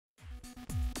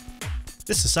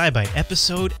This is SciByte,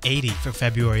 episode 80 for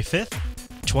February 5th,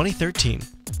 2013.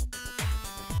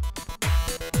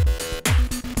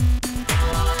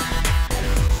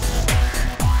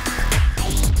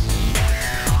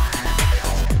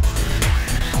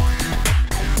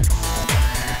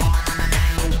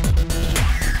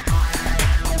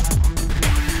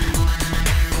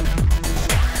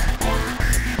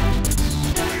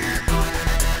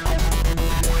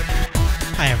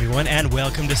 And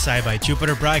welcome to SciByte,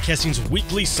 Jupiter Broadcasting's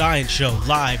weekly science show,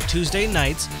 live Tuesday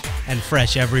nights and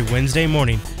fresh every Wednesday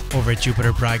morning over at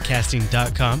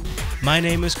jupiterbroadcasting.com. My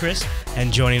name is Chris,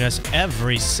 and joining us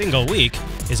every single week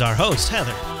is our host,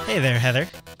 Heather. Hey there, Heather.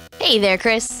 Hey there,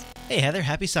 Chris. Hey, Heather.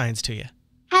 Happy science to you.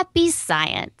 Happy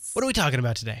science. What are we talking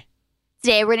about today?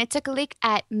 Today, we're going to take a look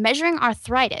at measuring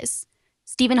arthritis,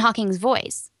 Stephen Hawking's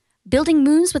voice, building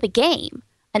moons with a game,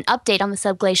 an update on the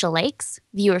subglacial lakes,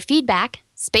 viewer feedback,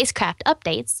 spacecraft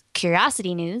updates,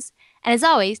 curiosity news, and as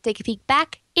always, take a peek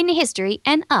back into history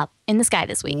and up in the sky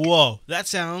this week. Whoa, that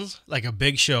sounds like a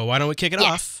big show. Why don't we kick it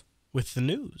off with the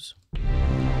news?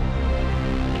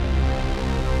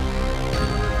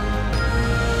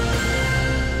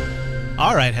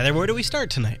 All right, Heather, where do we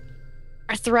start tonight?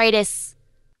 Arthritis.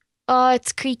 Oh,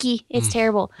 it's creaky. It's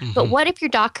terrible. Mm-hmm. But what if your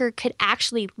doctor could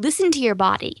actually listen to your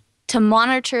body to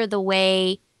monitor the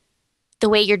way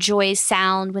your joints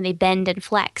sound when they bend and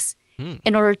flex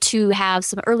in order to have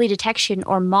some early detection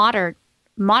or monitor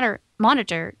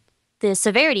the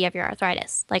severity of your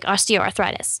arthritis, like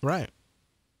osteoarthritis. Right.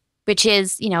 Which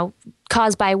is,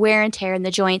 caused by wear and tear in the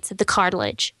joints of the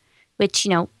cartilage, which,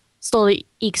 slowly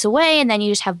ekes away, and then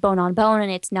you just have bone on bone,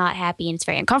 and it's not happy, and it's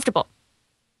very uncomfortable.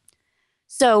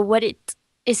 So what it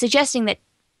is suggesting that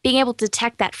being able to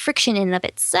detect that friction in and of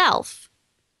itself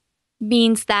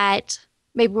means that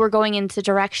maybe we're going into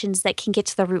directions that can get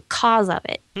to the root cause of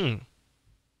it.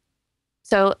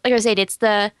 So, like I said, it's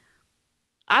the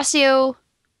osteoarthritis,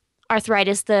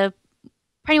 the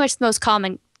pretty much the most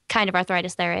common kind of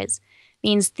arthritis there is.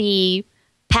 Means the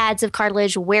pads of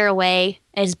cartilage wear away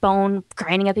as bone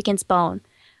grinding up against bone.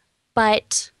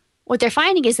 But what they're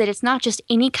finding is that it's not just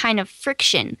any kind of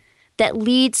friction that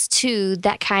leads to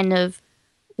that kind of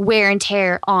wear and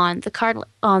tear on the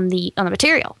on the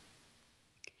material.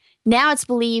 Now it's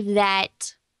believed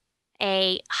that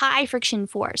a high friction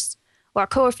force, or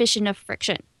coefficient of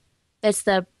friction, that's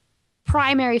the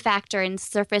primary factor in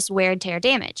surface wear and tear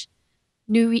damage.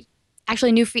 New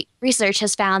research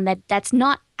has found that that's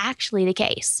not actually the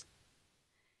case.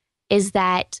 Is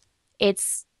that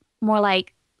it's more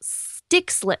like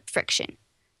stick-slip friction.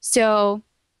 So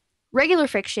regular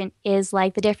friction is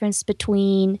like the difference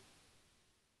between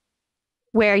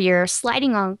where you're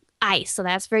sliding on ice, so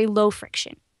that's very low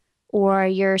friction, or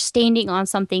you're standing on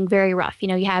something very rough.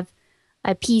 You have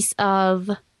a piece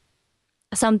of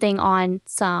something on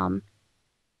some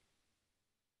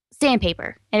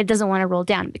sandpaper, and it doesn't want to roll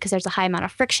down because there's a high amount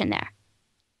of friction there.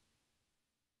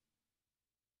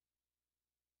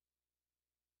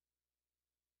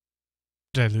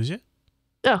 Did I lose you?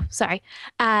 Oh, sorry.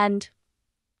 And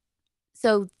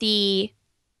so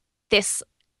this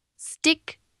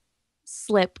stick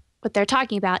slip, what they're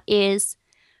talking about is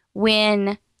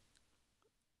when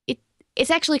it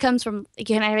actually comes from, you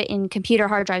can have it in computer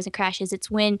hard drives and crashes.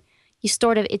 It's when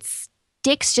it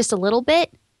sticks just a little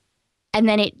bit and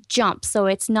then it jumps. So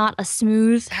it's not a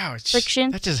smooth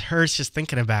friction. That just hurts just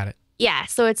thinking about it. Yeah.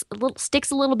 So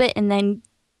sticks a little bit and then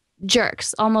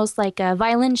jerks, almost like a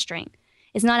violin string.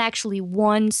 It's not actually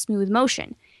one smooth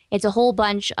motion. It's a whole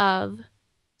bunch of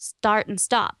start and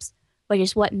stops, which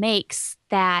is what makes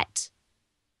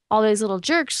all those little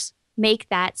jerks make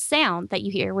that sound that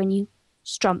you hear when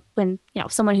someone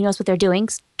who knows what they're doing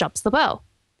strumps the bow.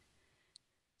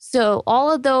 So all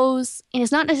of those, and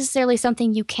it's not necessarily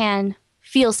something you can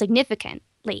feel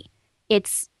significantly.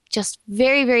 It's just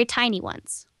very, very tiny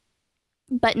ones.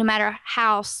 But no matter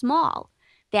how small,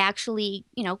 they actually,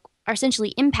 are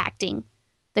essentially impacting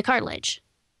the cartilage.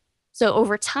 So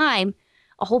over time,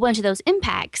 a whole bunch of those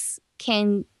impacts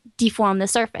can deform the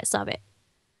surface of it.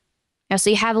 So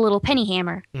you have a little penny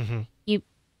hammer. Mm-hmm. You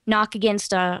knock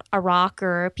against a rock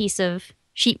or a piece of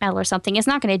sheet metal or something, it's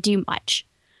not going to do much.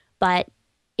 But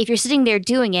if you're sitting there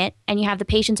doing it and you have the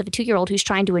patience of a 2-year-old who's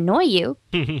trying to annoy you,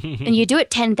 and you do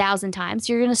it 10,000 times,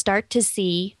 you're going to start to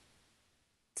see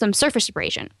some surface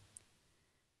abrasion.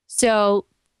 So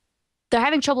they're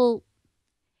having trouble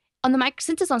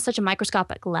since it's on such a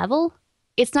microscopic level,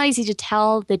 it's not easy to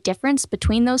tell the difference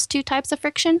between those two types of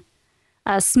friction.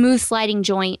 A smooth sliding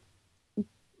joint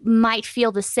might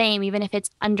feel the same even if it's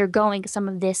undergoing some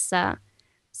of this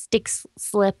stick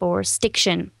slip or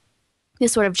stiction,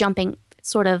 this sort of jumping,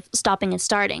 sort of stopping and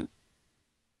starting.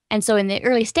 And so in the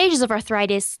early stages of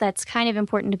arthritis, that's kind of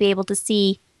important to be able to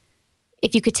see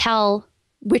if you could tell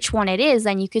which one it is,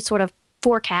 then you could sort of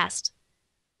forecast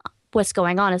what's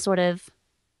going on and sort of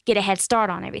get a head start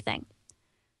on everything.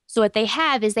 So what they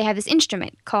have is they have this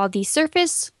instrument called the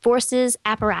Surface Forces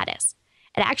Apparatus.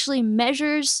 It actually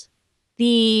measures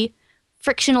the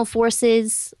frictional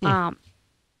forces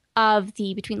of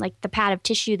between like the pad of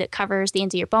tissue that covers the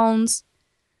ends of your bones.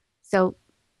 So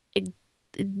it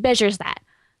measures that.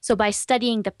 So by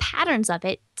studying the patterns of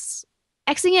it, it's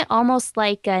Xing it almost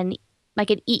like an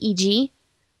EEG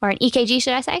or an EKG,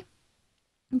 should I say?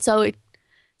 And so it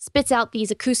spits out these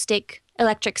acoustic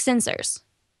electric sensors.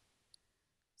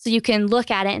 So you can look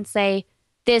at it and say,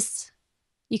 this,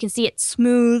 you can see it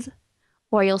smooth,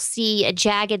 or you'll see a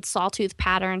jagged sawtooth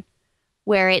pattern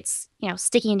where it's,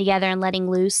 sticking together and letting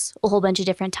loose a whole bunch of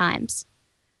different times.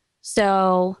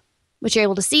 So what you're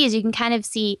able to see is you can kind of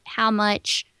see how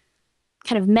much,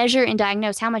 kind of measure and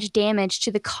diagnose how much damage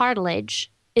to the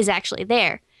cartilage is actually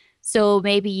there. So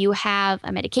maybe you have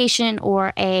a medication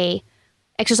or a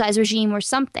exercise regime or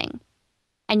something,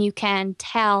 and you can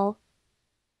tell,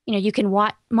 you can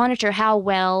monitor how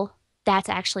well that's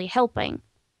actually helping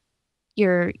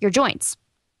your joints.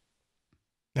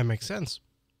 That makes sense.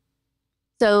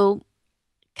 So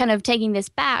kind of taking this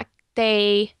back,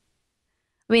 they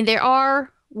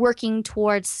are working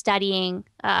towards studying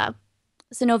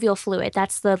synovial fluid.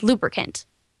 That's the lubricant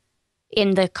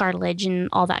in the cartilage and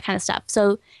all that kind of stuff.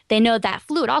 So they know that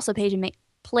fluid also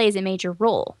plays a major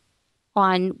role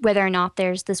on whether or not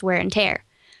there's this wear and tear.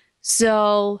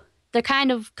 So they're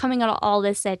kind of coming at all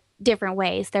this at different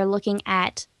ways. They're looking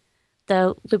at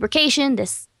the lubrication,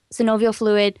 this synovial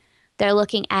fluid. They're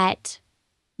looking at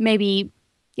maybe,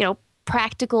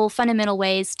 practical, fundamental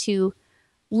ways to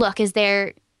look is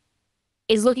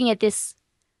looking at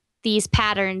these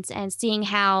patterns and seeing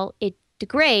how it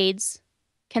degrades.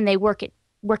 Can they work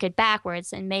it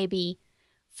backwards and maybe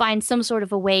find some sort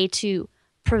of a way to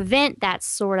prevent that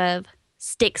sort of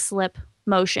stick-slip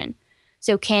motion?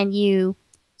 So can you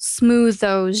smooth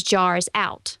those jars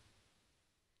out?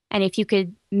 And if you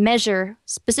could measure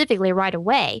specifically right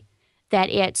away that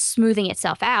it's smoothing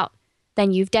itself out,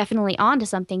 then you've definitely onto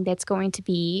something that's going to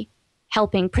be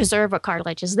helping preserve what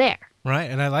cartilage is there.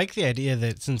 Right, and I like the idea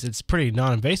that since it's pretty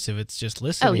non-invasive, it's just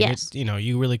listening. Oh, yes.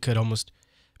 You really could almost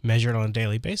measure it on a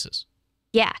daily basis.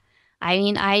 Yeah.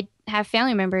 I have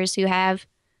family members who have,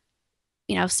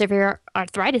 severe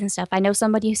arthritis and stuff. I know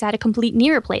somebody who's had a complete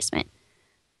knee replacement.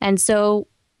 And so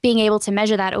being able to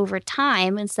measure that over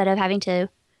time instead of having to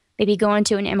maybe go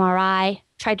into an MRI,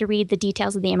 try to read the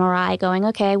details of the MRI, going,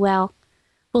 okay, well,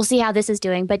 we'll see how this is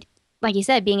doing. But like you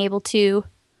said, being able to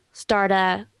start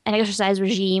an exercise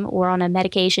regime or on a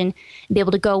medication and be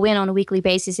able to go in on a weekly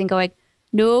basis and going,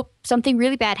 nope, something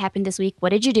really bad happened this week. What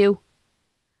did you do?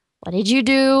 What did you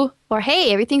do? Or,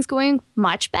 hey, everything's going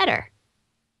much better.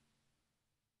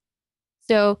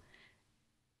 So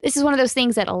this is one of those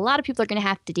things that a lot of people are going to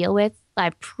have to deal with.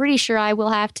 I'm pretty sure I will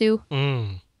have to.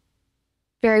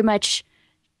 Very much,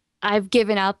 I've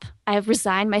given up. I've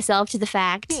resigned myself to the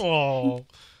fact.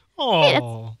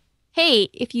 Hey,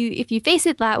 if you face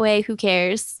it that way, who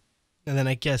cares? And then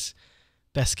I guess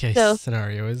best case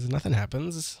scenario is nothing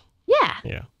happens.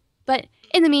 Yeah. But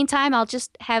in the meantime, I'll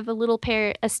just have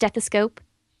a stethoscope,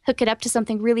 hook it up to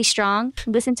something really strong,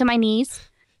 listen to my knees,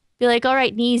 be like, all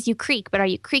right, knees, you creak, but are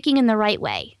you creaking in the right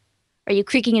way? Are you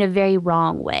creaking in a very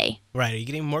wrong way? Right. Are you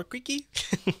getting more creaky?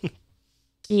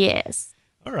 Yes.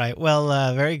 All right.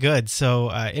 Well, very good.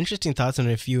 So interesting thoughts on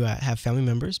if you have family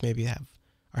members, maybe have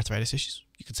arthritis issues,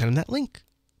 you can send them that link.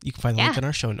 You can find the link in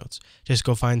our show notes. Just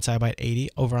go find SciByte 80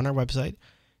 over on our website,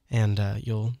 and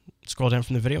you'll scroll down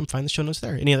from the video and find the show notes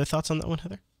there. Any other thoughts on that one,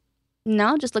 Heather?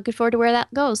 No, just looking forward to where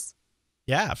that goes.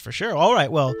 Yeah, for sure. All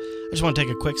right. Well, I just want to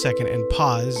take a quick second and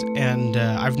pause. And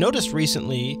I've noticed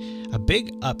recently a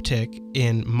big uptick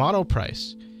in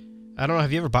monoprice. I don't know.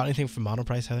 Have you ever bought anything from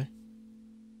monoprice, Heather?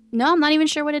 No, I'm not even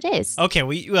sure what it is. Okay,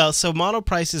 so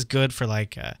monoprice is good for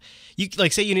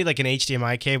say you need like an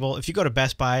HDMI cable. If you go to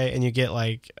Best Buy and you get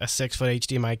like a 6-foot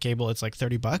HDMI cable, it's like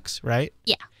 $30, right?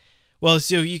 Yeah. Well,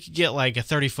 so you could get like a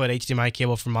 30-foot HDMI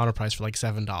cable from monoprice for like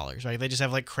 $7, right? They just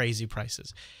have like crazy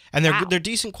prices, and they're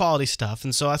decent quality stuff.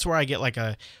 And so that's where I get like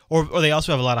or they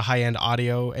also have a lot of high-end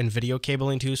audio and video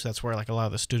cabling too. So that's where like a lot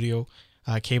of the studio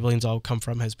cablings all come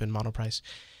from, has been monoprice.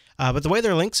 But the way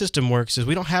their link system works is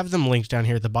we don't have them linked down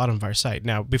here at the bottom of our site.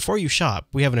 Now, before you shop,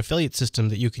 we have an affiliate system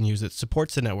that you can use that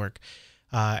supports the network,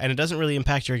 and it doesn't really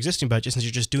impact your existing budget since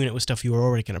you're just doing it with stuff you are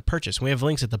already going to purchase. And we have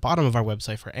links at the bottom of our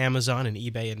website for Amazon and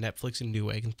eBay and Netflix and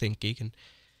Newegg and ThinkGeek and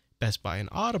Best Buy and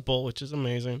Audible, which is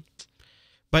amazing.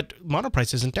 But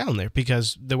Monoprice isn't down there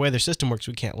because the way their system works,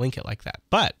 we can't link it like that.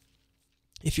 But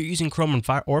if you're using Chrome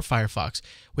or Firefox,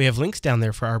 we have links down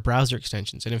there for our browser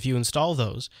extensions. And if you install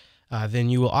those, then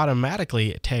you will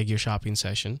automatically tag your shopping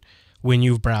session when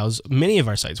you browse many of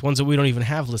our sites, ones that we don't even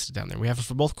have listed down there. We have it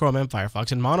for both Chrome and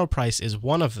Firefox, and Monoprice is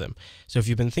one of them. So if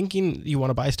you've been thinking you want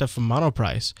to buy stuff from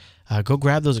Monoprice, go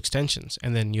grab those extensions,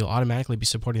 and then you'll automatically be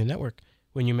supporting the network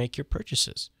when you make your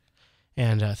purchases.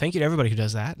 And thank you to everybody who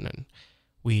does that. And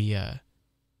we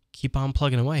keep on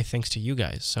plugging away thanks to you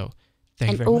guys. So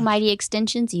thank you very much. Almighty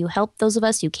extensions, you help those of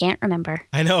us who can't remember.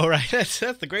 I know, right? That's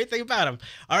the great thing about them.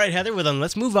 All right, Heather, well then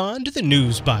let's move on to the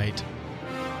news bite.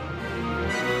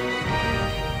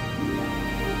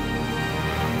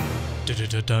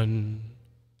 Dun.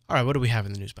 All right, what do we have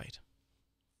in the news bite?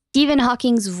 Stephen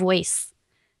Hawking's voice.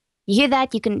 You hear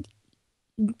that? You can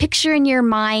picture in your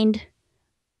mind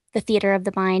the theater of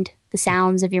the mind, the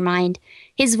sounds of your mind.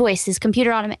 His voice, his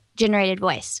computer-generated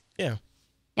voice. Yeah.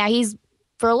 Now,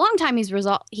 for a long time,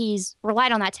 he's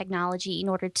relied on that technology in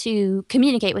order to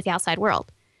communicate with the outside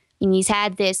world. I mean, he's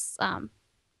had this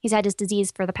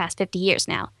disease for the past 50 years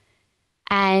now.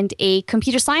 And a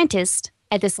computer scientist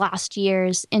at this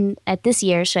year's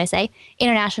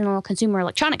International Consumer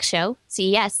Electronics Show,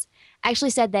 CES, actually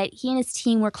said that he and his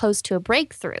team were close to a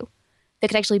breakthrough that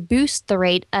could actually boost the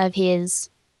rate of his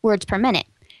words per minute.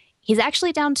 He's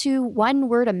actually down to 1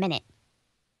 word a minute.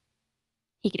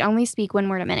 He could only speak 1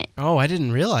 word a minute. Oh, I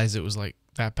didn't realize it was like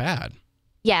that bad.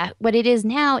 Yeah, what it is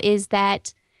now is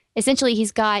that essentially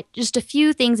he's got just a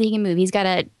few things that he can move. He's got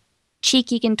a cheek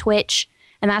he can twitch,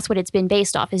 and that's what it's been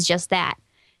based off, is just that.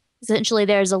 Essentially,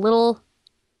 there's a little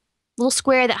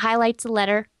square that highlights a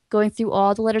letter going through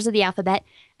all the letters of the alphabet,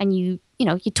 and you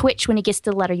twitch when it gets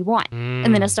to the letter you want, and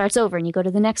then it starts over, and you go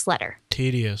to the next letter.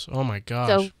 Tedious. Oh my gosh.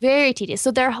 So very tedious.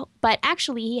 But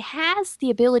actually, he has the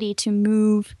ability to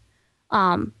move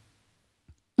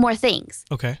more things.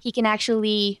 Okay. He can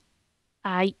actually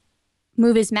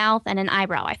move his mouth and an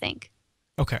eyebrow, I think.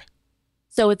 Okay.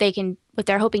 So what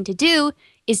they're hoping to do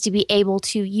is to be able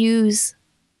to use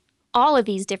all of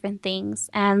these different things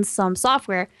and some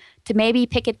software to maybe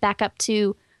pick it back up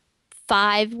to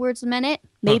 5 words a minute,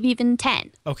 maybe even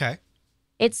 10. Okay.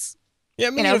 It's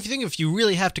if you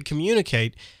really have to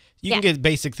communicate, you can get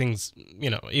basic things,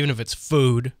 even if it's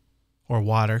food or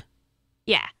water.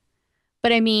 Yeah.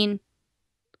 But I mean,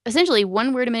 essentially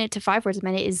 1 word a minute to 5 words a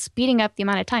minute is speeding up the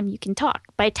amount of time you can talk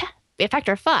by a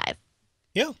factor of 5.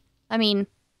 Yeah. I mean,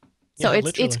 so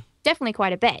it's definitely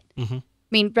quite a bit. Mm-hmm. I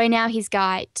mean, right now he's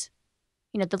got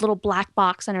the little black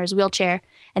box under his wheelchair,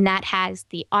 and that has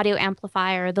the audio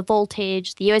amplifier, the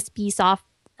voltage, the USB soft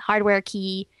hardware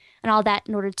key, and all that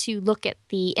in order to look at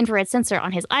the infrared sensor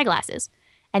on his eyeglasses.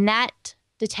 And that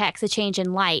detects a change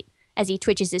in light as he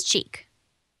twitches his cheek.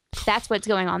 That's what's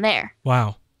going on there.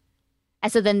 Wow.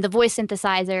 And so then the voice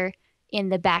synthesizer in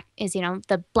the back is,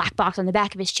 the black box on the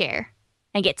back of his chair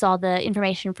and gets all the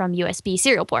information from USB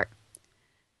serial port.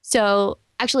 So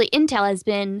actually, Intel has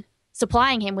been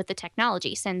supplying him with the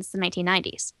technology since the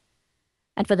 1990s.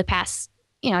 And for the past,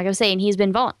 like I was saying, he's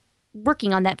been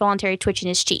working on that voluntary twitch in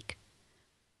his cheek.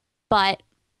 But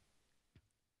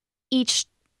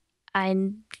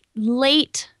in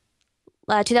late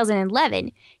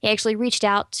 2011, he actually reached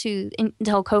out to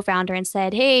Intel co-founder and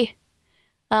said, hey,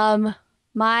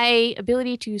 my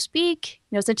ability to speak,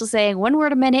 essentially saying 1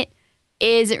 word a minute,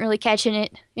 isn't really catching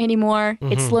it anymore.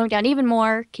 Mm-hmm. It's slowing down even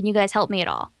more. Can you guys help me at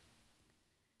all?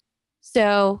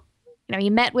 So, he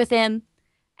met with him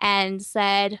and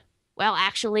said, well,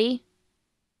 actually,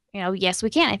 yes, we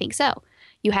can. I think so.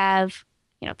 You have,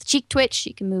 the cheek twitch.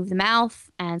 You can move the mouth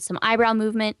and some eyebrow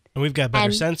movement. And we've got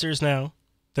better sensors now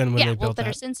than when they built that.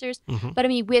 Yeah, better sensors. Mm-hmm.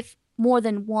 But, with more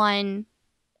than one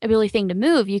ability thing to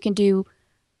move, you can do,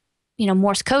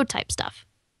 Morse code type stuff.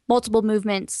 Multiple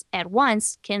movements at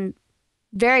once can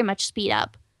very much speed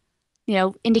up,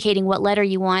 indicating what letter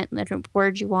you want, what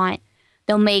word you want.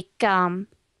 They'll make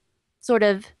sort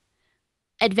of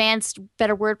advanced,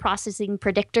 better word processing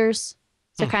predictors.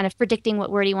 So kind of predicting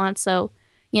what word you want. So,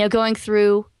 going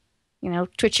through,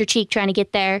 twitch your cheek trying to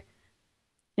get there.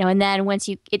 And then once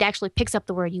it actually picks up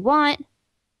the word you want,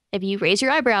 if you raise your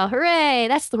eyebrow, hooray,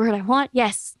 that's the word I want.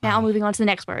 Yes, now moving on to the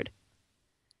next word.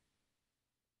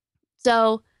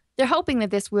 So they're hoping that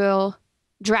this will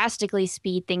drastically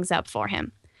speed things up for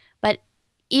him. But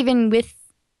even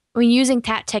when using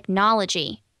that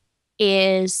technology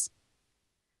is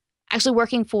actually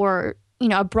working for,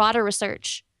 a broader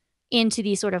research into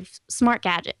these sort of smart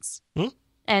gadgets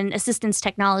and assistance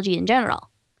technology in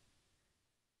general.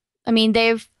 I mean,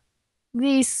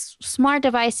 these smart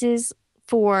devices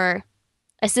for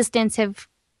assistance have,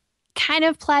 kind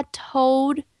of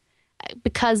plateaued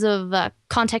because of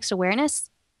context awareness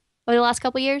over the last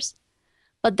couple of years.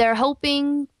 But they're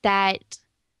hoping that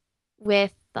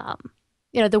with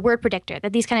the word predictor,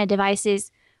 that these kind of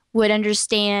devices would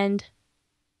understand,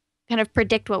 kind of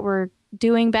predict what we're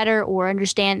doing better or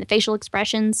understand the facial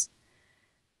expressions.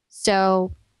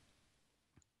 So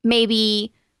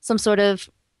maybe some sort of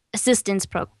assistance.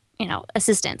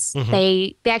 Mm-hmm.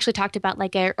 They actually talked about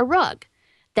like a rug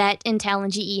that Intel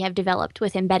and GE have developed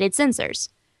with embedded sensors,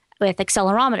 with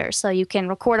accelerometers, so you can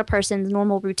record a person's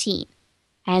normal routine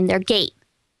and their gait.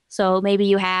 So maybe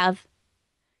you have,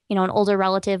 an older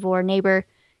relative or neighbor,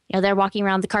 they're walking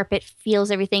around the carpet,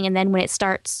 feels everything, and then when it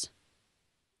starts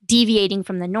deviating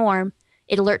from the norm,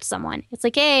 it alerts someone. It's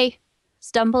like, hey,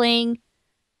 stumbling,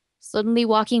 suddenly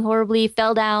walking horribly,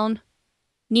 fell down,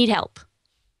 need help.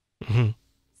 Mm-hmm.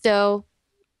 So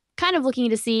kind of looking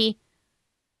to see,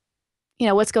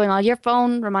 what's going on. Your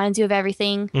phone reminds you of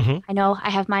everything. Mm-hmm. I know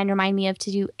I have mine remind me of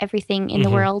to do everything in Mm-hmm.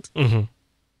 the world.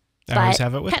 Mm-hmm. I always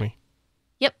have it with me.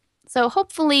 Yep. So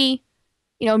hopefully,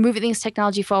 moving this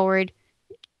technology forward,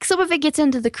 some of it gets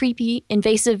into the creepy,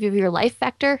 invasive of your life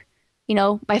factor.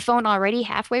 My phone already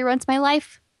halfway runs my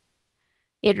life.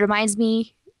 It reminds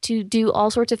me to do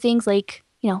all sorts of things like,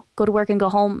 go to work and go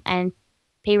home and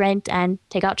pay rent and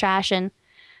take out trash. And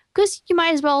because you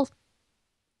might as well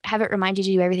have it remind you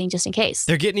to do everything just in case.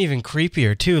 They're getting even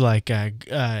creepier too, like,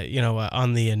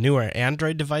 on the newer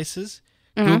Android devices.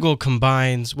 Mm-hmm. Google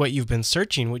combines what you've been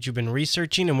searching, what you've been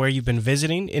researching, and where you've been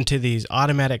visiting into these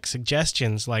automatic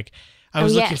suggestions. Like, I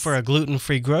was looking for a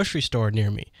gluten-free grocery store near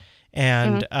me.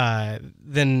 And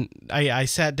then I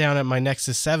sat down at my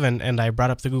Nexus 7 and I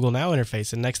brought up the Google Now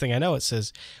interface. And next thing I know, it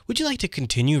says, would you like to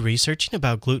continue researching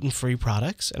about gluten-free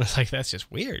products? And I was like, that's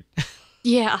just weird.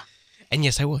 Yeah. And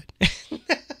yes, I would.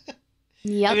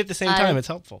 Yep. And at the same time, it's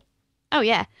helpful. Oh,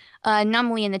 yeah.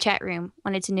 Anomaly in the chat room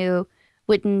wanted to know,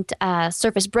 wouldn't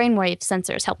surface brainwave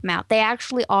sensors help them out? They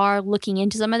actually are looking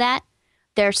into some of that.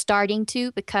 They're starting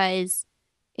to, because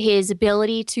his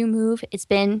ability to move, it's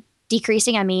been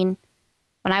decreasing. I mean,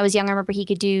 when I was young, I remember he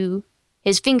could do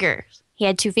his fingers. He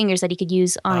had 2 fingers that he could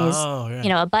use on his,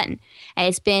 a button. And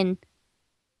it's been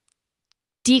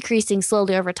decreasing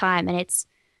slowly over time. And it's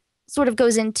sort of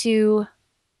goes into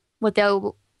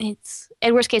it's,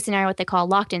 in worst case scenario, what they call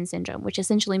locked-in syndrome, which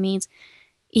essentially means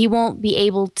he won't be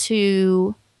able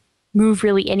to move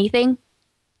really anything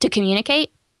to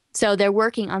communicate. So they're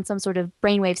working on some sort of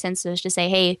brainwave sensors to say,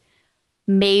 hey,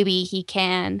 maybe he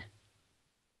can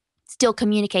still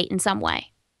communicate in some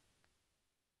way.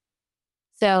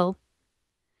 So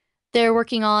they're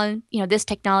working on, this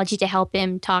technology to help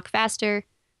him talk faster,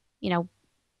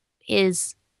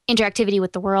 his interactivity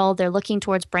with the world. They're looking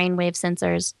towards brainwave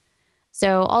sensors.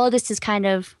 So all of this is kind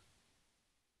of,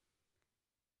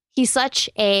 he's such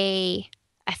a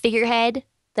figurehead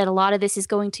that a lot of this is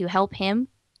going to help him,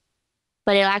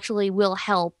 but it actually will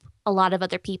help a lot of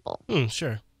other people.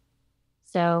 Sure.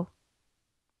 So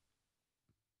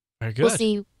very good. We'll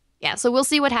see. Yeah, so we'll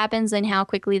see what happens and how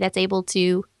quickly that's able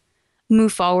to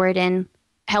move forward and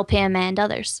help him and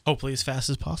others. Hopefully as fast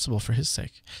as possible for his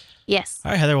sake. Yes.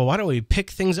 All right, Heather, well, why don't we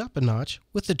pick things up a notch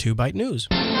with the 2Byte News.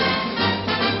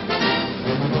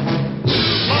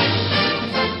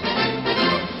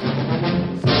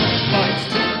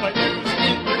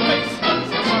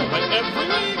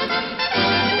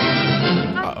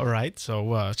 All right,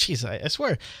 so, geez, I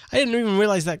swear, I didn't even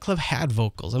realize that club had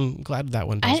vocals. I'm glad that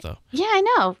one does, though. Yeah, I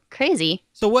know. Crazy.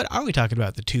 So what are we talking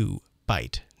about, the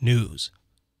 2Byte News?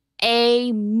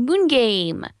 A moon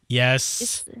game.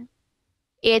 Yes.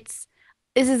 This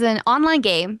is an online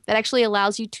game that actually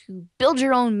allows you to build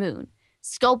your own moon,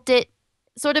 sculpt it.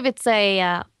 Sort of, it's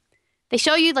a, they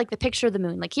show you like the picture of the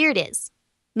moon. Like, here it is.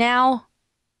 Now,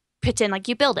 pretend like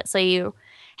you build it. So you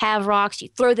have rocks, you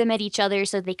throw them at each other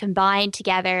so they combine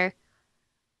together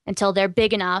until they're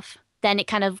big enough. Then it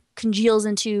kind of congeals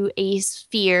into a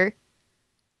sphere.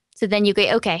 So then you go,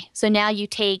 okay, so now you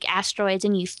take asteroids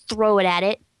and you throw it at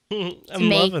it. I'm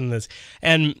loving this.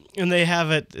 And they have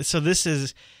it, so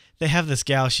they have this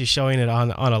gal, she's showing it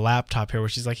on a laptop here, where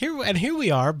she's like, here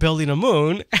we are building a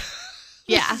moon.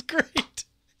 Yeah. This is great.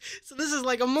 So this is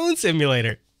like a moon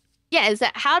simulator. Yeah, is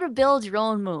that how to build your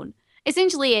own moon?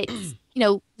 Essentially, it's,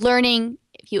 learning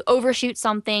if you overshoot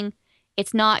something,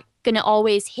 it's not going to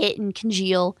always hit and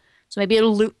congeal. So maybe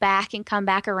it'll loop back and come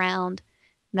back around.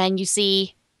 And then you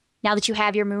see, now that you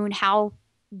have your moon, how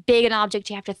big an object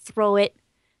you have to throw it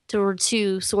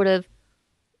to sort of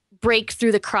break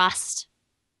through the crust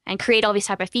and create all these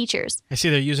type of features. I see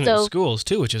they're using it in schools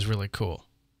too, which is really cool.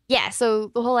 Yeah, so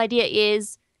the whole idea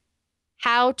is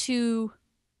how to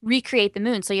recreate the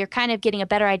moon. So you're kind of getting a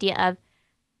better idea of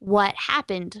what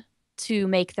happened to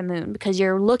make the moon because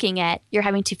you're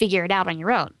having to figure it out on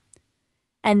your own.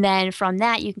 And then from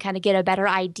that, you can kind of get a better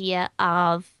idea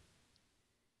of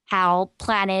how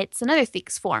planets and other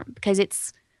things form because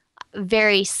it's a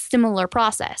very similar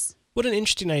process. What an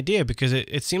interesting idea, because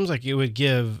it seems like it would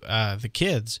give the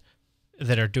kids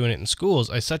that are doing it in schools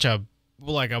a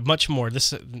much more,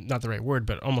 this is not the right word,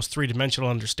 but almost three-dimensional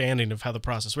understanding of how the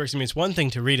process works. I mean, it's one thing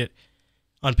to read it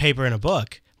on paper in a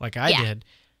book like I did,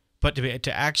 but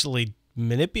to actually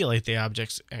manipulate the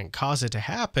objects and cause it to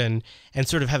happen and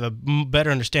sort of have a better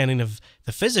understanding of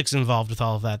the physics involved with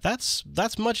all of that,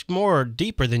 that's much more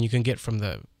deeper than you can get from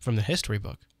the history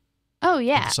book. Oh,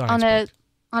 yeah.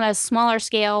 On a smaller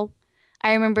scale,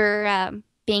 I remember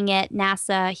being at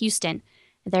NASA Houston,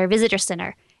 their visitor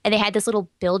center, and they had this little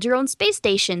build your own space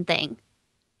station thing,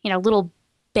 little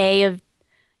bay of,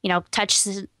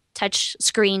 touch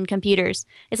screen computers.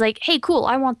 It's like, hey, cool,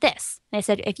 I want this. And I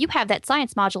said, if you have that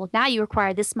science module, now you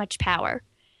require this much power.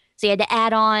 So you had to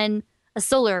add on a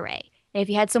solar array. And if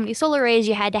you had so many solar arrays,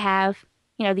 you had to have,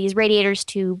 these radiators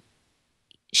to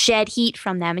shed heat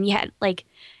from them. And you had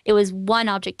it was one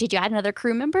object. Did you add another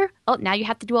crew member? Oh, now you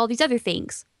have to do all these other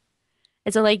things.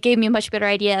 And so gave me a much better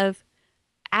idea of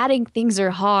adding things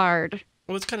are hard.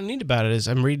 Well, what's kind of neat about it is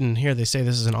I'm reading here, they say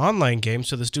this is an online game,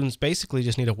 so the students basically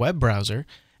just need a web browser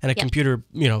and a computer,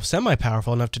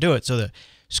 semi-powerful enough to do it. So the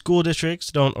school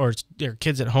districts or their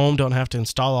kids at home don't have to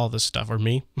install all this stuff, or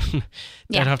me.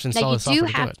 Don't have to install the software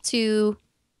to do it.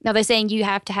 Now they're saying you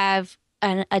have to have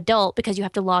an adult because you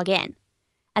have to log in.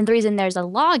 And the reason there's a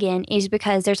login is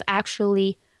because there's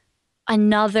actually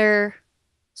another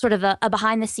sort of a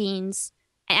behind-the-scenes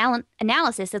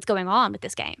analysis that's going on with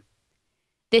this game.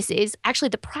 This is actually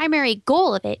the primary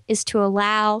goal of it is to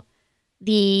allow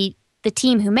the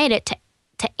team who made it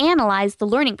to analyze the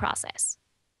learning process.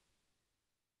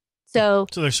 So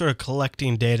they're sort of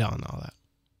collecting data on all that.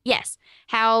 Yes.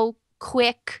 How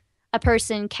quick a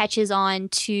person catches on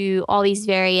to all these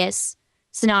various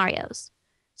scenarios.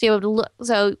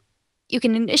 So you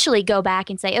can initially go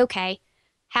back and say, okay,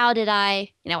 how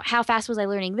fast was I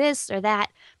learning this or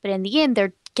that? But in the end,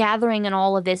 they're gathering in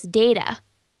all of this data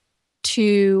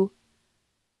to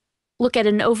look at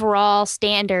an overall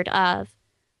standard of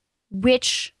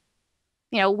which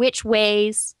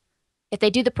ways, if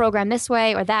they do the program this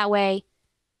way or that way,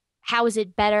 how is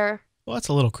it better? Well, that's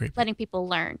a little creepy. Letting people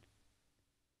learn.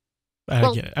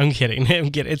 I get it. I'm kidding.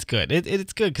 It's good.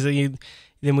 It's good because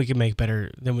then we can make better.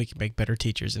 Then we can make better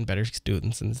teachers and better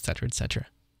students, and et cetera, et cetera.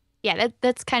 Yeah,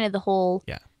 that's kind of the whole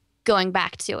going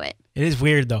back to it. It is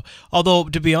weird though. Although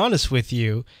to be honest with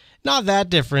you, not that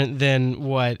different than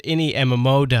what any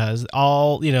MMO does.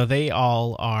 They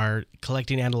all are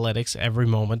collecting analytics every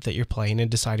moment that you're playing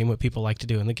and deciding what people like to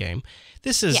do in the game.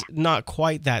 This is not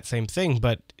quite that same thing,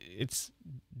 but it's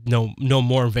no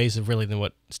more invasive really than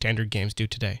what standard games do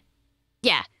today.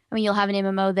 Yeah. I mean, you'll have an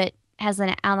MMO that has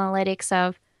an analytics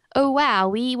of, oh, wow,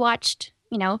 we watched,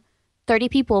 30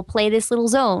 people play this little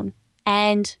zone.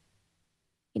 And,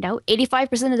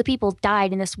 85% of the people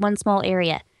died in this one small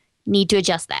area. Need to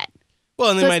adjust that.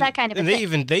 Well, and so it's that kind of a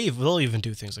thing. They'll even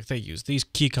do things like they use these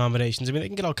key combinations. I mean, they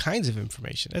can get all kinds of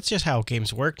information. That's just how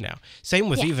games work now. Same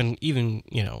with even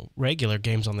regular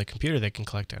games on the computer that can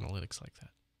collect analytics like that.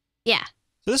 Yeah.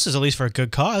 So this is at least for a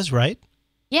good cause, right?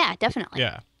 Yeah, definitely.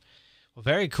 Yeah. Well,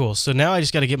 very cool. So now I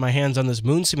just got to get my hands on this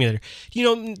moon simulator.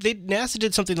 NASA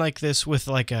did something like this with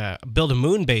a build a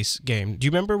moon base game. Do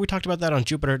you remember we talked about that on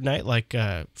Jupiter at Night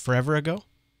forever ago?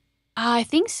 I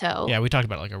think so. Yeah, we talked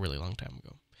about it a really long time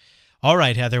ago. All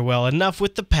right, Heather. Well, enough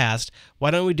with the past.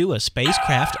 Why don't we do a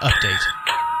spacecraft update?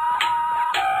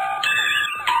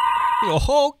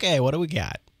 Okay, what do we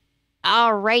got?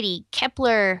 Alrighty,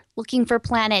 Kepler looking for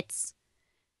planets.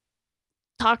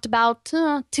 Talked about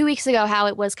 2 weeks ago how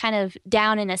it was kind of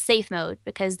down in a safe mode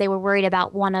because they were worried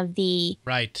about one of the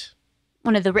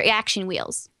reaction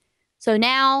wheels. So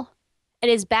now it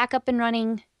is back up and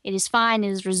running. It is fine.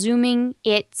 It is resuming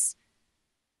its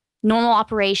normal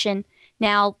operation.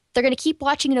 Now they're going to keep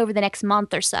watching it over the next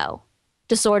month or so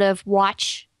to sort of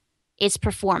watch its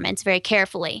performance very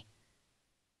carefully.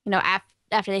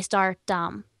 After they start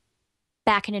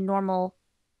back into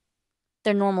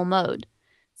their normal mode.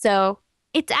 So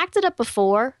it's acted up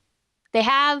before. They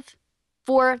have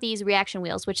 4 of these reaction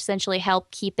wheels, which essentially help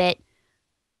keep it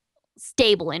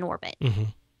stable in orbit. Mm-hmm.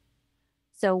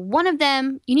 So one of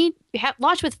them,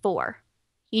 launch with 4.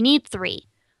 You need 3.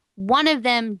 One of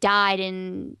them died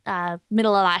in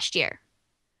middle of last year.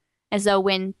 And so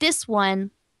when this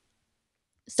one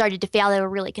started to fail, they were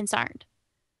really concerned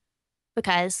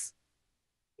because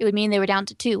it would mean they were down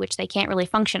to 2, which they can't really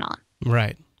function on.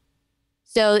 Right.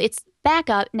 So it's back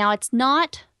up. Now, it's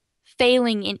not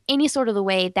failing in any sort of the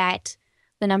way that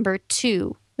the number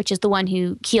 2, which is the one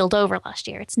who keeled over last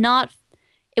year,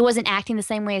 it wasn't acting the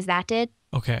same way as that did.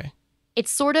 Okay. It's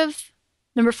sort of,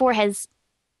 number 4 has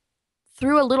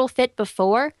threw a little fit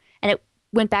before, and it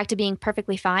went back to being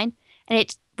perfectly fine. And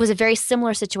it was a very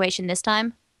similar situation this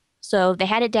time. So they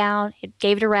had it down, it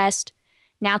gave it a rest.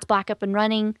 Now it's back up and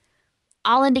running.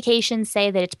 All indications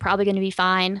say that it's probably going to be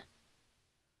fine.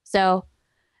 So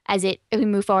as we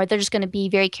move forward, they're just going to be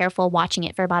very careful watching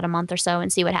it for about a month or so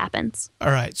and see what happens.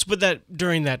 All right. So, but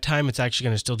during that time, it's actually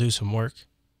going to still do some work?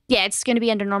 Yeah, it's going to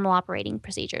be under normal operating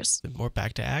procedures. More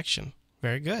back to action.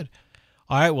 Very good.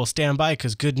 All right, well, stand by,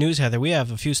 because good news, Heather. We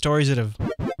have a few stories that have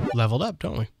leveled up,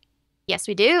 don't we? Yes,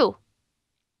 we do.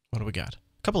 What do we got?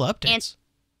 A couple of updates.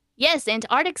 Yes,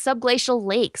 Antarctic subglacial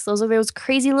lakes. Those are those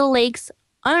crazy little lakes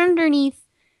underneath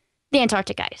the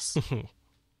Antarctic ice.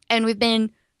 And we've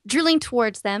been drilling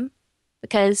towards them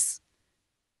because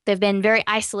they've been very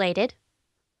isolated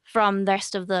from the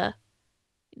rest of the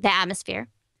atmosphere.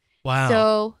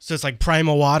 Wow. So it's like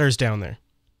primal waters down there.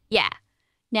 Yeah.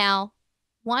 Now,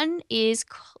 one is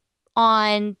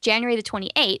on January the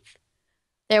 28th,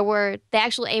 they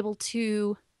actually able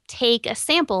to take a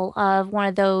sample of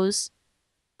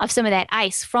some of that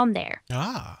ice from there.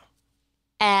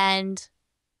 And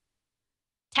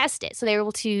test it. So they were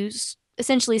able to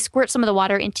essentially squirt some of the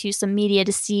water into some media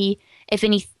to see if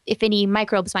any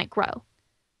microbes might grow.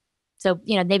 So,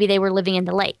 maybe they were living in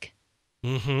the lake.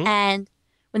 Mm-hmm. And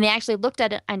when they actually looked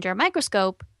at it under a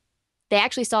microscope, they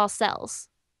actually saw cells.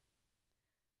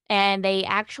 And they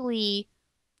actually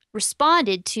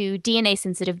responded to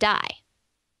DNA-sensitive dye.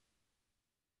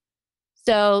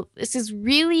 So this is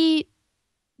really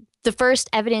the first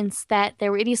evidence that there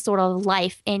were any sort of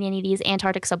life in any of these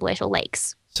Antarctic subglacial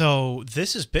lakes. So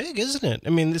this is big, isn't it? I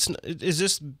mean,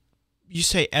 you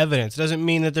say evidence. It doesn't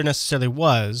mean that there necessarily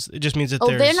was. It just means that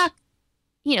there's... they're not,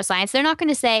 science, they're not going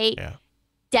to say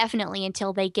definitely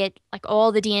until they get like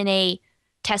all the DNA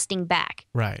testing back.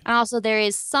 Right. And also there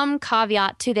is some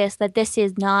caveat to this that this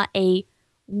is not a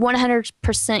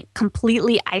 100%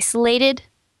 completely isolated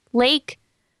lake.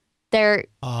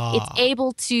 It's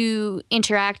able to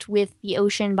interact with the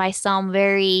ocean by some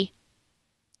very,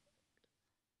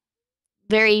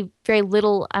 very, very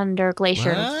little under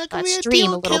glacier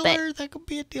stream a little bit. That could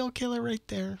be a deal killer right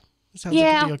there. Sounds like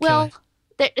a deal killer.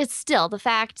 It's still the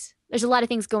fact. There's a lot of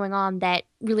things going on that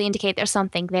really indicate there's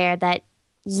something there that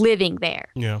living there.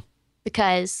 Yeah.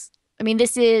 Because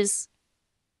the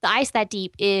ice that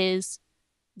deep is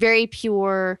very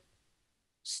pure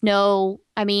snow.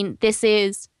 This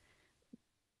is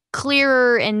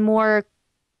clearer and more,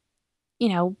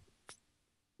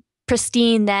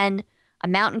 pristine than a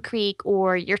mountain creek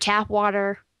or your tap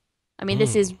water.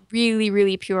 This is really,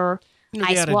 really pure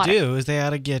ice water. What they ought to do is they ought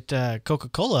to get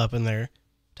Coca-Cola up in there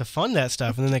to fund that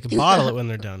stuff, and then they can bottle it when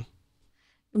they're done.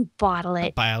 Bottle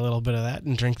it. Buy a little bit of that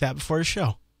and drink that before the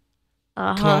show.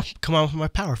 Uh-huh. Come on with my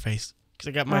power face, because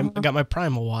I got my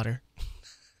primal water.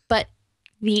 But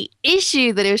the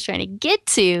issue that I was trying to get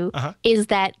to is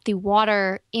that the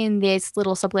water in this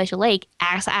little subglacial lake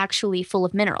is actually full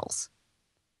of minerals.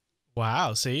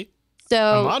 Wow, see?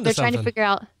 So they're trying to figure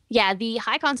out, the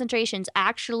high concentrations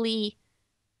actually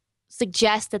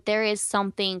suggest that there is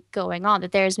something going on,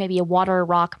 that there's maybe a water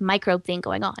rock microbe thing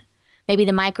going on. Maybe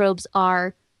the microbes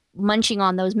are munching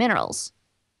on those minerals.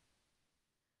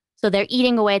 So they're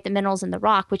eating away at the minerals in the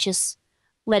rock, which is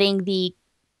making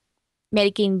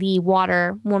the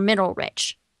water more mineral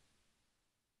rich.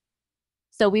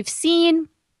 So we've seen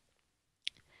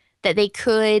that they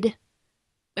could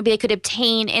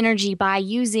obtain energy by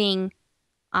using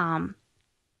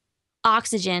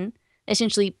oxygen,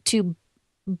 essentially to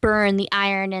burn the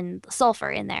iron and the sulfur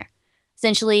in there.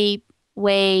 Essentially,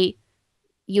 way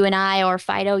you and I or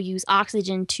Fido use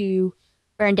oxygen to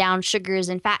burn down sugars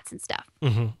and fats and stuff.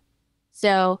 Mm-hmm.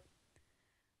 So,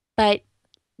 but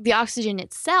the oxygen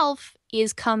itself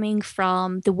is coming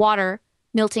from the water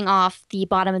melting off the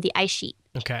bottom of the ice sheet.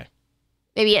 Okay.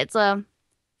 Maybe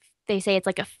they say it's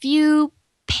like a few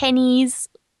pennies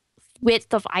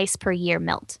width of ice per year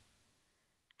melt.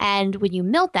 And when you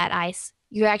melt that ice,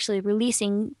 you're actually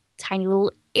releasing tiny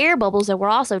little air bubbles that were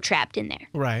also trapped in there.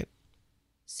 Right.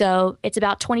 So it's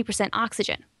about 20%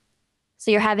 oxygen.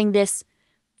 So you're having this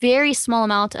very small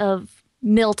amount of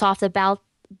melt off the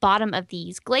bottom of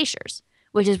these glaciers,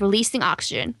 which is releasing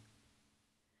oxygen.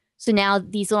 So now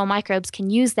these little microbes can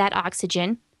use that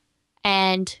oxygen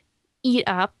and eat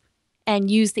up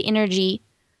and use the energy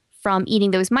from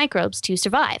eating those microbes to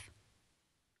survive.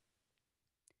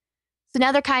 So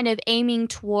now they're kind of aiming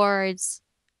towards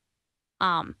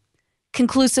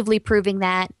conclusively proving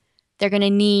that. They're going to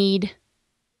need,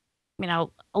 a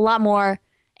lot more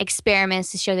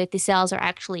experiments to show that the cells are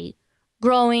actually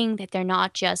growing, that they're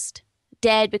not just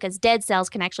dead, because dead cells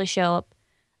can actually show up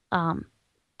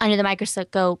under the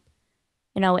microscope,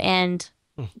 and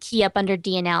key up under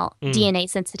DNA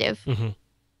sensitive. Mm-hmm.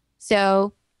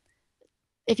 So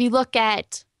if you look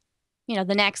at,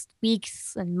 the next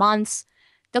weeks and months,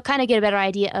 they'll kind of get a better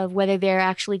idea of whether they're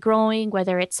actually growing,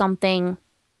 whether it's something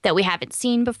that we haven't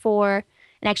seen before,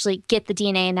 and actually get the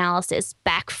DNA analysis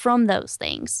back from those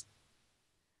things.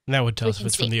 And that would tell us if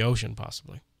it's from the ocean,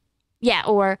 possibly. Yeah,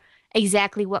 or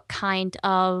exactly what kind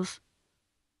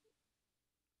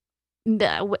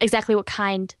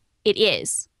it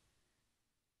is.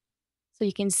 So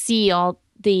you can see all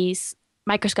these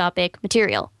microscopic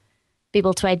material, be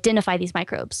able to identify these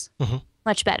microbes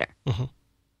much better. Mm-hmm.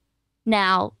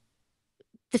 Now,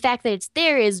 the fact that it's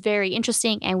there is very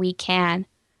interesting, and we can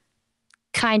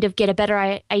kind of get a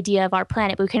better idea of our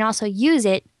planet, but we can also use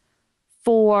it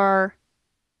for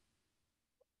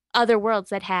other worlds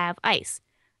that have ice.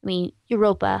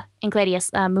 Europa,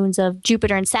 Enceladus, moons of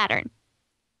Jupiter and Saturn.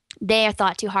 They are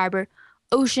thought to harbor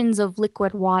oceans of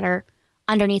liquid water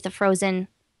underneath a frozen,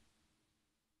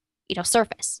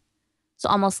 surface. So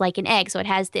almost like an egg. So it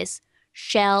has this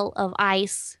shell of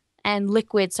ice and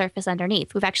liquid surface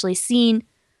underneath. We've actually seen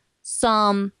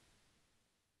some,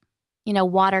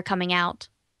 water coming out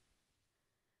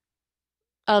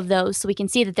of those. So we can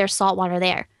see that there's salt water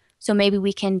there. So maybe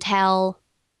we can tell,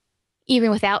 even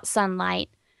without sunlight,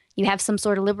 you have some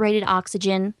sort of liberated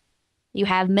oxygen, you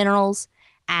have minerals,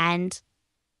 and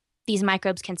these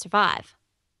microbes can survive.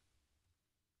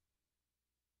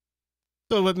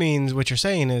 So what you're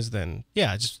saying is then,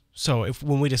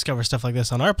 when we discover stuff like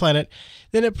this on our planet,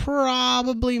 then it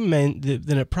probably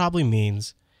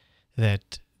means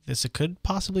that this could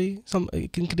possibly, some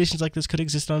conditions like this could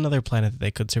exist on another planet that they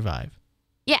could survive.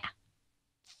 Yeah.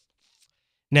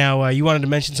 Now, you wanted to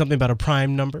mention something about a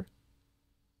prime number?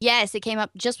 Yes, it came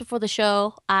up just before the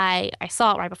show. I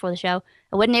saw it right before the show.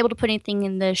 I wasn't able to put anything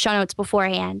in the show notes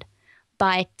beforehand,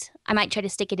 but I might try to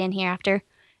stick it in here after.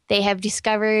 They have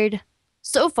discovered,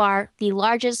 so far, the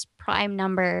largest prime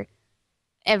number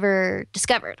ever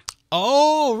discovered.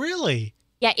 Oh, really?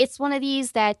 Yeah, it's one of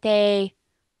these that a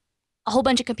whole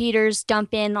bunch of computers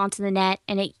dump in onto the net,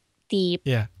 and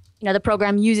the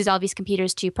program uses all these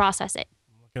computers to process it.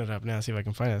 I'm looking it up now, see if I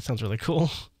can find it. That sounds really cool.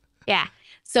 Yeah.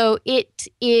 So it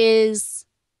is,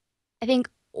 I think,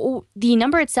 the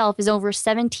number itself is over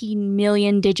 17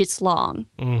 million digits long.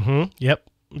 Mm-hmm. Yep.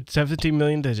 17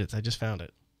 million digits. I just found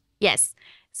it. Yes.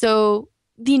 So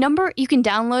the number, you can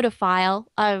download a file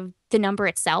of the number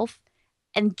itself,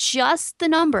 and just the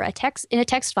number, in a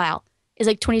text file, is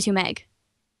like 22 meg.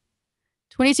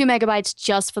 22 megabytes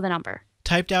just for the number.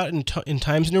 Typed out in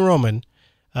Times New Roman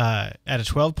at a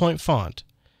 12-point font,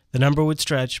 the number would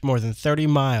stretch more than 30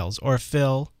 miles or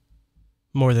fill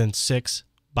more than 6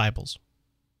 Bibles.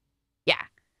 Yeah.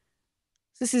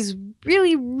 This is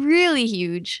really, really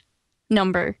huge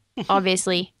number,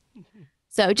 obviously.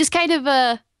 So just kind of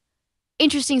a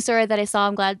interesting story that I saw.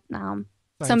 I'm glad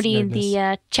somebody in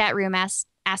the chat room asked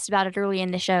about it early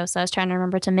in the show, so I was trying to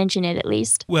remember to mention it at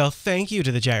least. Well, thank you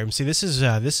to the chat room. See, this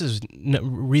is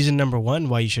reason number one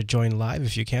why you should join live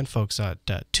if you can, folks.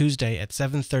 Tuesday at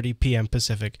 7:30 p.m.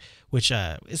 Pacific, which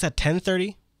is at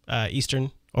 10:30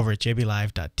 Eastern over at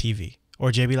jblive.tv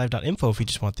or jblive.info if you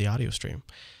just want the audio stream.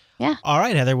 Yeah. All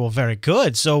right, Heather. Well, very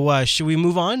good. So should we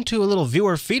move on to a little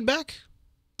viewer feedback?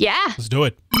 Yeah. Let's do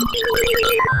it.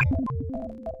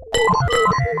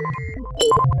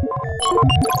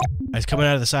 It's coming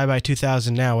out of the SciByte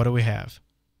 2000 now. What do we have?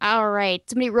 All right.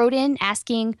 Somebody wrote in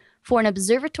asking for an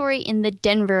observatory in the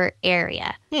Denver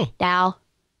area. Now,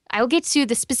 I will get to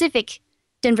the specific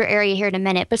Denver area here in a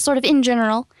minute, but sort of in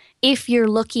general, if you're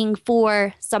looking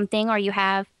for something or you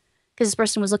have, because this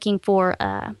person was looking for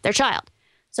their child.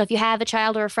 So if you have a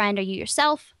child or a friend or you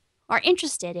yourself are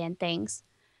interested in things,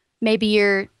 maybe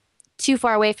you're too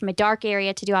far away from a dark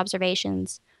area to do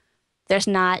observations. There's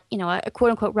not, a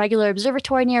quote-unquote regular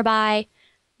observatory nearby.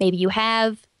 Maybe you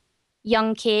have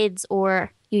young kids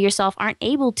or you yourself aren't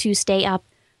able to stay up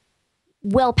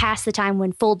well past the time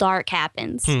when full dark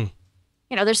happens.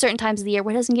 There's certain times of the year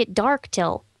where it doesn't get dark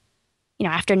till,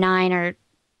 after 9 or,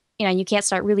 you can't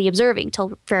start really observing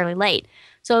till fairly late.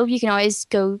 So you can always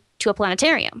go to a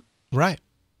planetarium. Right.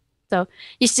 So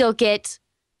you still get,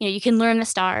 you can learn the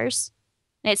stars.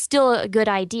 And it's still a good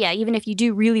idea. Even if you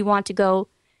do really want to go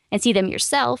and see them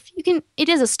yourself, it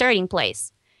is a starting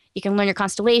place. You can learn your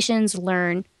constellations,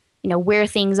 learn, where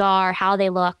things are, how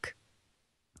they look.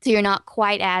 So you're not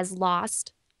quite as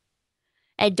lost.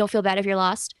 And don't feel bad if you're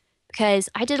lost, because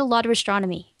I did a lot of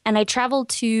astronomy and I traveled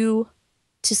to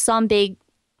some big,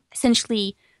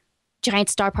 essentially giant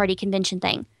star party convention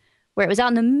thing where it was out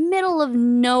in the middle of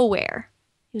nowhere.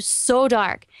 It was so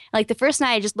dark. Like the first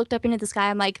night I just looked up into the sky.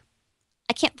 I'm like,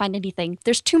 I can't find anything.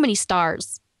 There's too many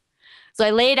stars. So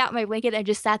I laid out my blanket and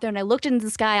just sat there and I looked into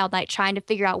the sky all night trying to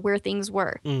figure out where things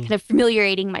were, kind of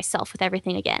familiarizing myself with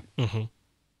everything again. Mm-hmm.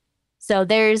 So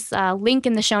there's a link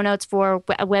in the show notes for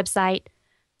a website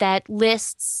that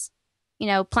lists,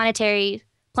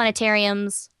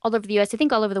 planetariums all over the U.S., I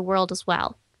think all over the world as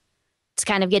well, to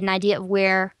kind of get an idea of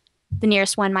where the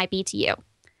nearest one might be to you.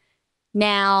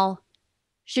 Now,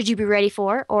 should you be ready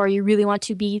for, or you really want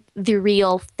to be the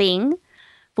real thing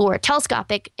for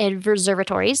telescopic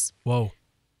observatories? Whoa.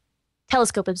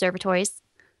 Telescope observatories,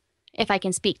 if I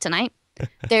can speak tonight.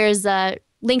 There's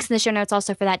links in the show notes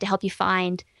also for that to help you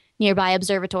find nearby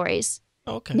observatories.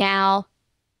 Okay. Now,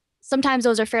 sometimes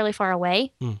those are fairly far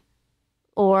away,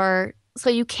 or so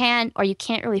you can't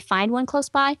really find one close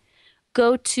by.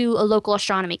 Go to a local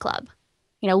astronomy club.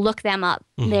 Look them up.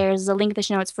 There's a link in the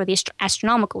show notes for the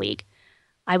Astronomical League.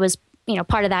 I was,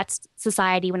 part of that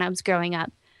society when I was growing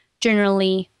up.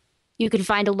 Generally, you can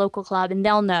find a local club and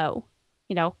they'll know,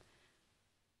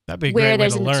 that'd be a where great way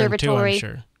there's to an learn observatory. too, I'm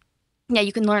sure. Yeah,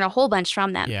 you can learn a whole bunch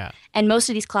from them. Yeah. And most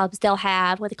of these clubs, they'll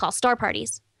have what they call star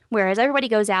parties, whereas everybody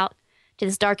goes out to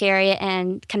this dark area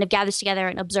and kind of gathers together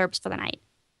and observes for the night.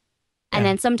 And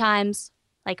then sometimes,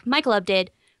 like my club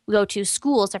did, we go to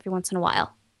schools every once in a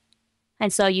while.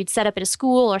 And so you'd set up at a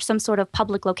school or some sort of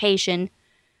public location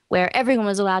where everyone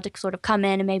was allowed to sort of come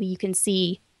in and maybe you can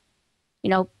see,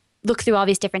 look through all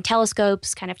these different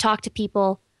telescopes, kind of talk to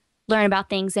people, learn about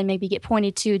things, and maybe get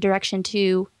pointed to direction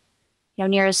to,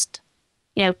 nearest,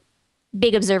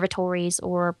 big observatories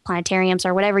or planetariums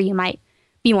or whatever you might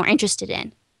be more interested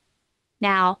in.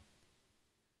 Now,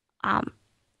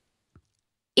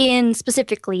 in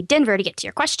specifically Denver, to get to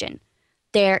your question,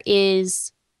 there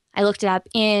is, I looked it up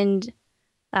in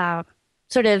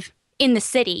sort of in the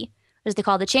city, as they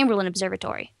call the Chamberlain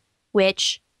Observatory,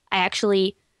 which I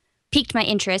actually piqued my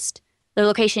interest. The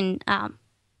location,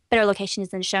 better location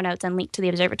is in the show notes and linked to the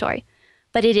observatory.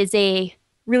 But it is a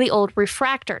really old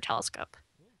refractor telescope.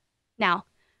 Now,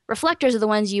 reflectors are the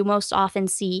ones you most often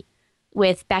see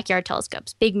with backyard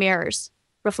telescopes. Big mirrors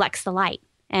reflects the light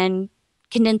and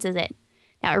condenses it.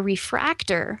 Now, a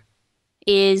refractor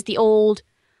is the old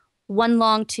one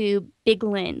long tube, big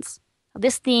lens.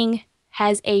 This thing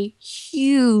has a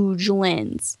huge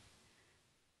lens.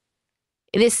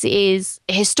 This is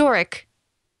a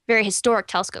very historic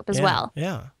telescope as well.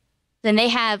 Yeah. Then they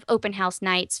have open house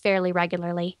nights fairly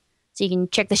regularly. So you can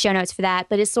check the show notes for that.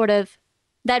 But it's sort of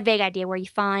that vague idea where you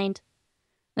find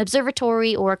an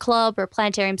observatory or a club or a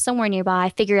planetarium somewhere nearby,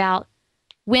 figure out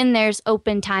when there's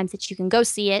open times that you can go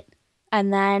see it,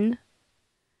 and then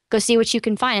go see what you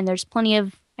can find. And there's plenty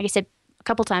of, like I said a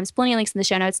couple times, plenty of links in the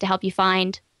show notes to help you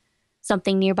find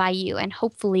something nearby you. And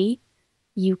hopefully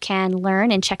you can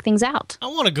learn and check things out. I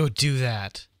want to go do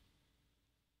that.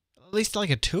 At least like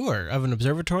a tour of an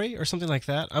observatory or something like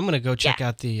that. I'm going to go check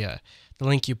out the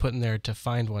link you put in there to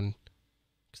find one.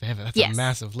 Because that's a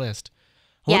massive list.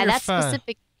 That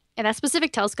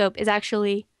specific telescope is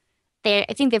actually, I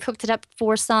think they've hooked it up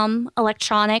for some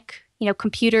electronic,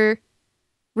 computer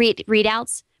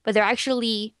readouts, but they're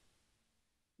actually,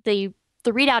 the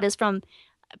readout is from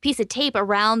a piece of tape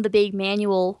around the big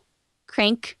manual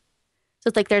crank. So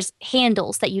it's like there's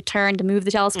handles that you turn to move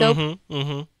the telescope.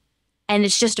 And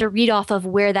it's just a read off of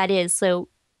where that is. So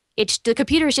the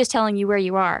computer is just telling you where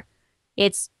you are.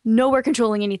 It's nowhere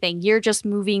controlling anything. You're just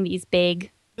moving these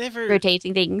big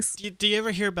rotating things. Do you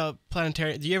ever hear about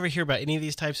planetarium? Do you ever hear about any of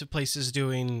these types of places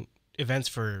doing events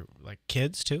for like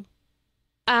kids too?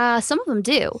 Some of them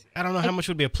do. I don't know how much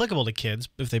would be applicable to kids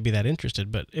if they'd be that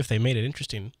interested, but if they made it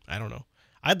interesting, I don't know.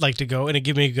 I'd like to go, and it'd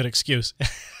give me a good excuse.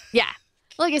 Yeah.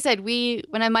 Like I said, when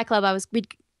I'm my club,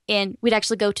 we'd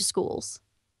actually go to schools,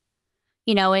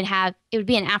 and it would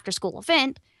be an after school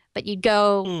event, but you'd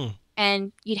go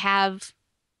and you'd have,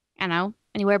 I don't know,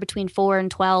 anywhere between 4 and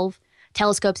 12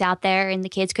 telescopes out there, and the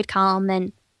kids could come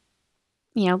and,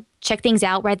 check things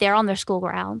out right there on their school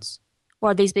grounds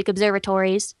or these big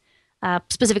observatories.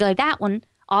 Specifically, that one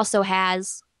also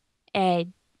has a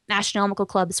astronomical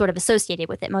club sort of associated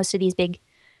with it. Most of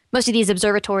these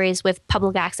observatories with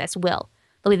public access will.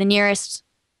 They'll be the nearest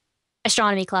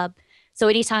astronomy club. So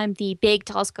anytime the big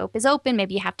telescope is open,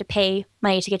 maybe you have to pay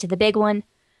money to get to the big one,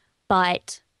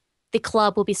 but the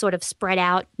club will be sort of spread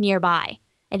out nearby.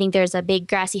 I think there's a big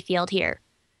grassy field here.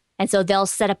 And so they'll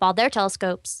set up all their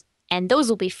telescopes, and those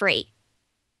will be free.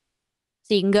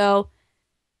 So you can go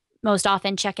most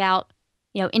often check out,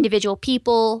 individual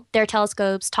people, their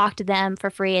telescopes, talk to them for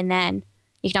free, and then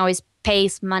you can always pay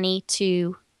some money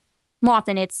to, more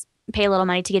often it's pay a little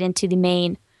money to get into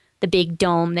the big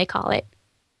dome, they call it.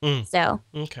 So.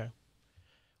 Okay.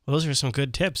 Well, those are some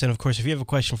good tips. And of course, if you have a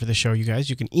question for the show, you guys,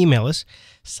 you can email us,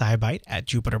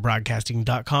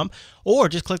 SciByte@JupiterBroadcasting.com, or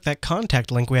just click that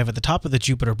contact link we have at the top of the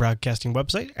Jupiter Broadcasting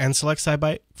website and select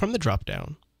SciByte from the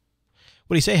drop-down.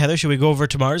 What do you say, Heather? Should we go over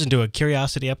to Mars and do a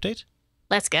curiosity update?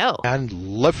 Let's go. And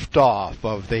liftoff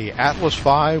of the Atlas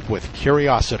V with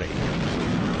Curiosity.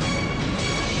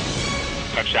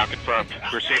 Touchdown confirmed.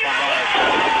 We're safe on Mars.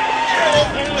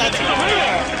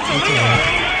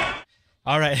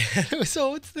 All right.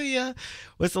 So what's the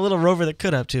little rover that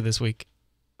could up to this week?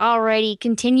 Alrighty,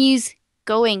 continues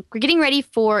going. We're getting ready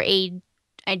for a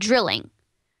drilling.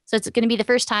 So it's going to be the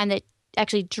first time that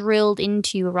actually drilled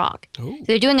into a rock. Ooh. So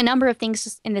they're doing a number of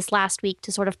things in this last week to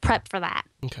sort of prep for that.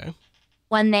 Okay.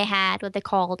 One, they had what they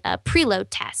called a preload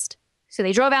test. So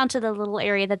they drove out to the little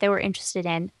area that they were interested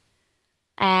in.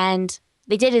 And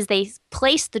they did is they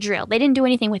placed the drill. They didn't do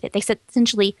anything with it. They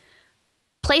essentially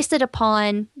placed it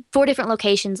upon 4 different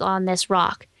locations on this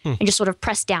rock and just sort of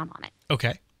pressed down on it.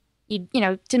 Okay. In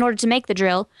order to make the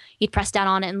drill, you'd press down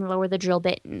on it and lower the drill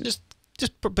bit. And Just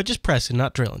pressing,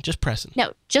 not drilling. Just pressing.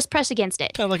 no, just press against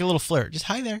it. Kind of like a little flirt. Just,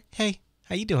 hi there. Hey,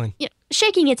 how you doing?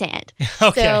 Shaking its hand.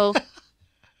 Okay. So,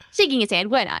 shaking its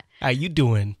hand, why not? How you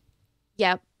doing?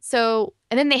 Yep. So,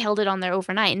 and then they held it on there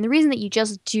overnight. And the reason that you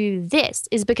just do this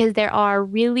is because there are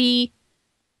the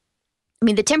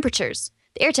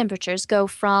air temperatures go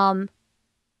from,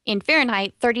 in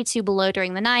Fahrenheit, 32 below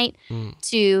during the night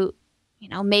to,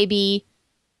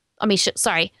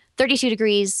 32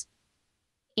 degrees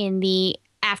in the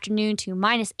afternoon to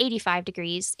minus 85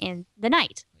 degrees in the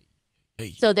night.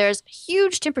 Hey. So there's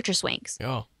huge temperature swings.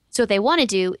 Yeah. So what they want to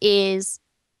do is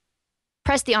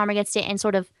press the arm against it and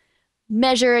sort of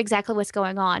measure exactly what's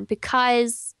going on,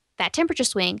 because that temperature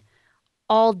swing,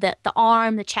 all the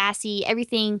arm, the chassis,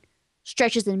 everything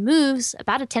stretches and moves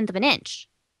about 1/10 of an inch.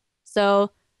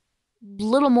 So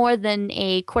little more than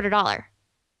a $0.25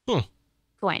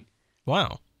 coin.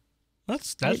 Wow.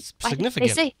 That's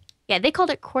significant. They called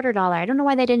it $0.25. I don't know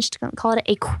why they didn't just call it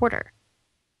a quarter.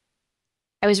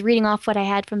 I was reading off what I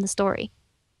had from the story.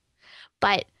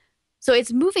 But, so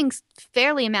it's moving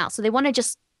fairly amount. So they want to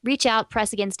just reach out,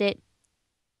 press against it,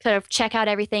 kind of check out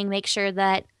everything, make sure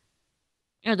that,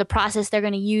 the process they're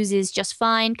going to use is just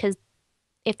fine. Because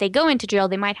if they go into drill,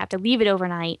 they might have to leave it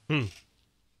overnight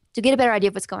to get a better idea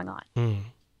of what's going on.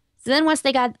 So then once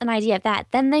they got an idea of that,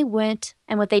 then they went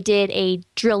and a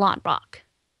drill on rock.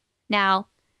 Now,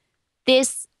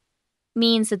 this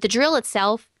means that the drill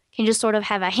itself can just sort of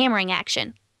have a hammering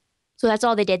action. So that's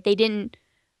all they did. They didn't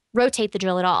rotate the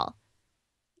drill at all,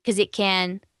 because it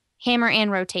can hammer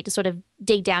and rotate to sort of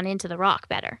dig down into the rock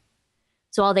better.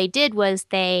 So all they did was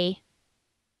they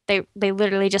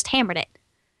literally just hammered it.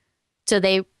 So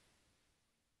they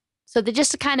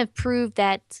just to kind of prove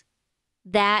that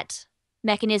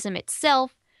mechanism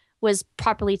itself was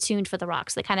properly tuned for the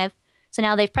rocks. So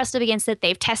now they've pressed up against it.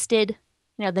 They've tested,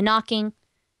 the knocking.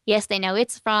 Yes, they know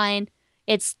it's fine.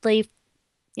 It's leaving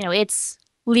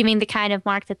the kind of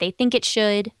mark that they think it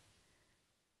should.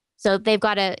 So they've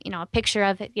got a picture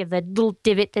of it, the little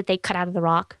divot that they cut out of the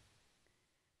rock.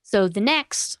 So the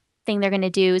next thing they're going to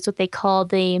do is what they call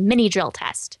the mini drill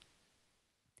test.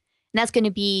 And that's going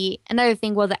to be another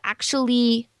thing where they're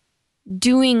actually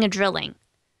doing a drilling.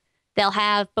 They'll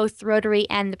have both the rotary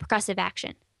and the percussive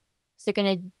action. So they're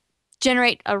going to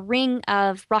generate a ring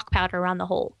of rock powder around the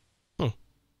hole.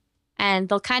 And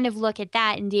they'll kind of look at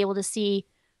that and be able to see,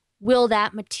 will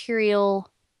that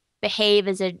material behave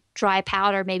as a dry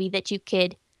powder, maybe that you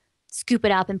could scoop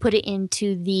it up and put it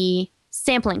into the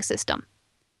sampling system.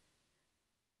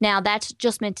 Now, that's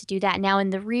just meant to do that. Now,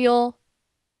 in the real,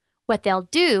 what they'll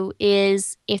do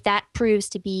is, if that proves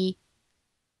to be,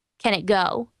 can it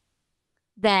go,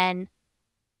 then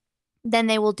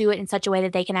they will do it in such a way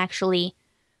that they can actually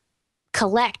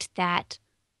collect that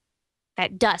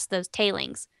dust, those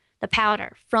tailings, the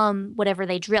powder from whatever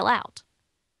they drill out.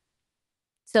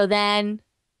 So then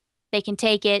they can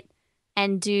take it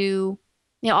and do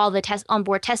all the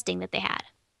onboard testing that they had.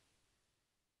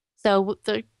 So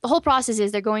the whole process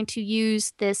is they're going to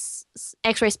use this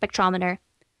X-ray spectrometer,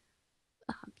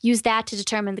 use that to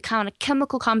determine the kind of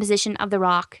chemical composition of the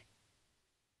rock.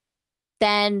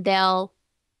 Then they'll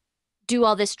do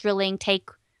all this drilling,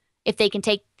 if they can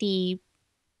take the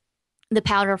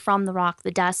powder from the rock, the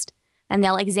dust, and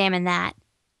they'll examine that.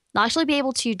 They'll actually be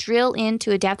able to drill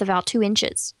into a depth of about 2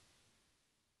 inches.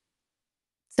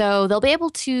 So they'll be able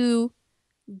to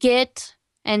get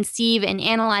and sieve and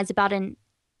analyze about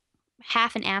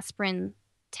half an aspirin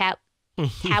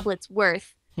tablet's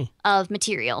worth of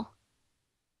material.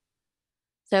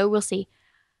 So we'll see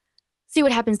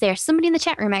what happens there. Somebody in the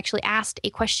chat room actually asked a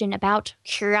question about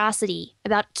Curiosity,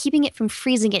 about keeping it from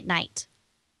freezing at night.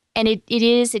 And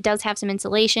it does have some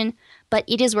insulation, but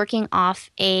it is working off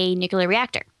a nuclear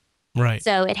reactor. Right.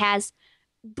 So it has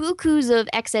bukus of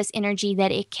excess energy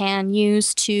that it can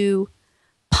use to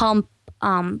pump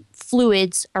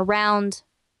fluids around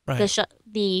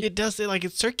it does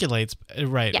it circulates,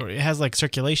 right? Yeah. Or it has like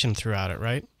circulation throughout it,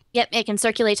 right? Yep, it can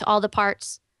circulate to all the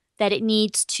parts that it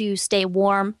needs to stay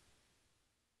warm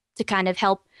to kind of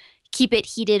help keep it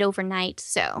heated overnight.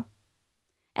 So,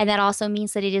 and that also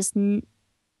means that it is,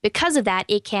 because of that,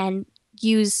 it can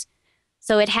use,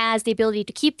 so it has the ability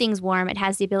to keep things warm. It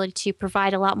has the ability to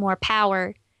provide a lot more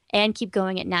power and keep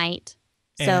going at night.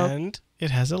 So, and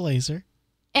it has a laser.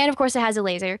 And of course it has a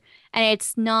laser, and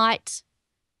it's not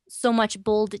so much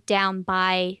bowled down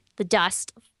by the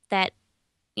dust that,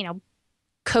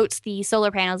 coats the solar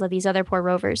panels of these other poor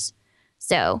rovers.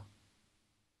 So.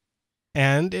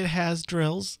 And it has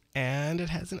drills, and it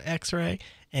has an X-ray,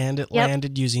 and it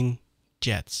landed using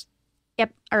jets.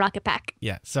 Yep, a rocket pack.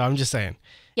 Yeah, so I'm just saying.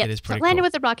 Yep. It is pretty So it landed cool.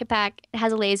 with a rocket pack. It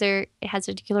has a laser. It has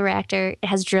a nuclear reactor. It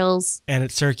has drills. And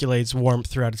it circulates warmth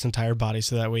throughout its entire body,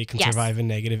 so that way it can Yes. survive in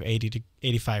negative 80 to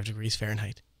 85 degrees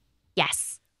Fahrenheit.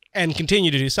 Yes. And continue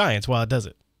to do science while it does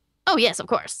it. Oh, yes, of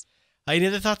course. Any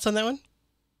other thoughts on that one?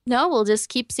 No, we'll just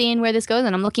keep seeing where this goes,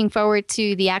 and I'm looking forward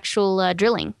to the actual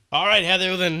drilling. All right,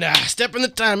 Heather, then step in the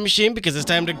time machine because it's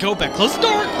time to go back. Close the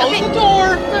door! Close the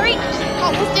door! Sorry,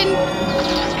 almost didn't.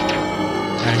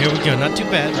 All right, here we go. Not too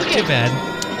bad. Not too bad.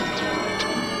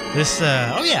 This,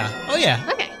 oh yeah.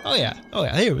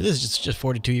 Okay. Here, this is just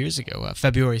 42 years ago,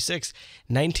 February 6th,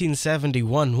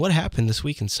 1971. What happened this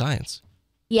week in science?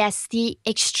 Yes, the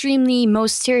extremely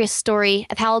most serious story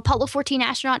of how Apollo 14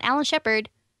 astronaut Alan Shepard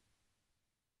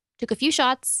took a few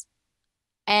shots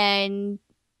and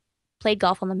played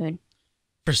golf on the moon.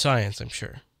 For science, I'm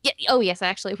sure. Yeah. Oh, yes,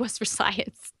 actually, it was for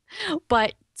science.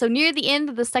 But so near the end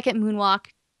of the second moonwalk,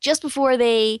 just before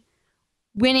they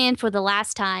went in for the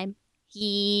last time,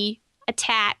 he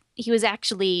was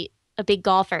actually a big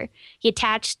golfer. He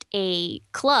attached a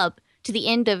club to the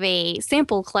end of a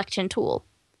sample collection tool.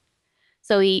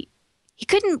 So he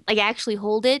couldn't actually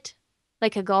hold it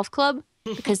like a golf club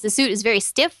because the suit is very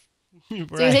stiff. So he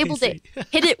was able to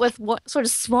hit it with what sort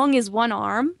of swung his one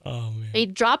arm. Oh, man. He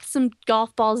dropped some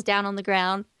golf balls down on the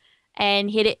ground and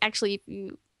hit it. Actually, if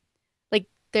you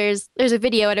there's a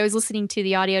video, and I was listening to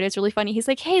the audio, and it's really funny. He's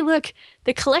like, "Hey, look,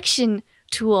 the collection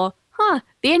tool.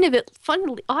 The end of it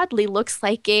oddly looks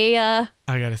like a I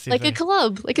gotta see a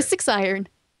club, like a 6-iron."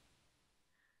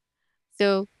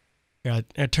 So. Yeah,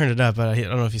 I turned it up, but I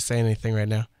don't know if he's saying anything right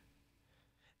now.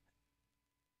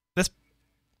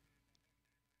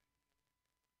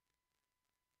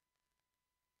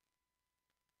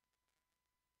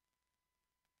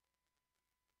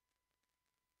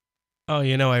 Oh,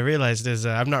 I realized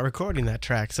I'm not recording that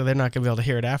track, so they're not going to be able to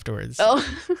hear it afterwards. Oh,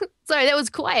 sorry, that was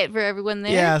quiet for everyone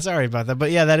there. Yeah, sorry about that.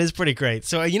 But yeah, that is pretty great.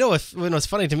 So, what's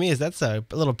funny to me is that's a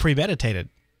little premeditated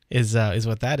is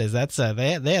what that is. That's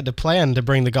they had to plan to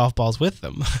bring the golf balls with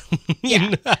them.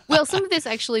 Yeah. Well, some of this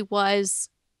actually was,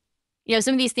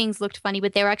 some of these things looked funny,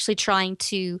 but they were actually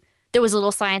there was a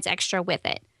little science extra with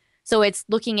it. So it's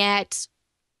looking at,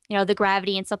 the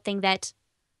gravity and something that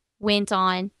went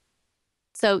on.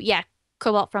 So yeah,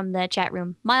 Cobalt from the chat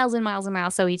room, miles and miles and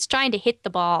miles. So he's trying to hit the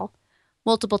ball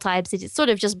multiple times. It sort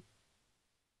of just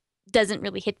doesn't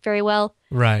really hit very well.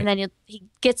 Right. And then he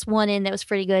gets one in that was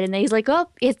pretty good. And then he's like, oh,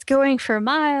 it's going for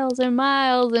miles and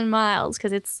miles and miles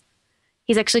because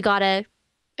he's actually got a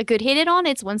good hit it on.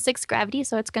 It's 1/6 gravity,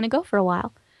 so it's going to go for a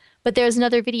while. But there's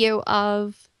another video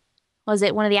of, was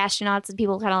it one of the astronauts, and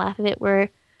people kind of laugh at it, where,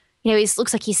 he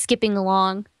looks like he's skipping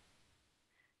along,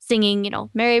 singing,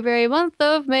 Merry, Merry Month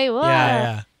of May. Wah.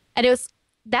 Yeah. And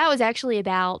that was actually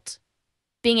about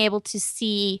being able to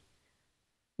see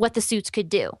what the suits could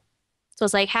do. So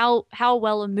it's like, how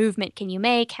well a movement can you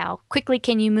make? How quickly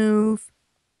can you move?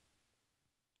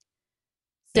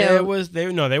 So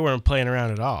they weren't playing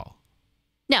around at all.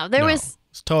 No, it's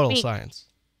total science.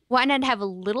 Why not have a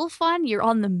little fun? You're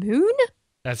on the moon?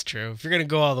 That's true. If you're going to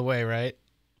go all the way, right?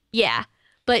 Yeah.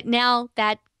 But now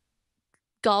that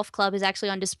golf club is actually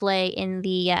on display in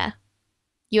the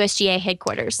USGA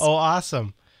headquarters. Oh,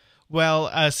 awesome.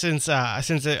 Well, since I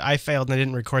failed and I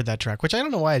didn't record that track, which I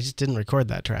don't know why I just didn't record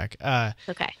that track.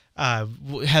 Okay.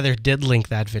 Heather did link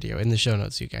that video in the show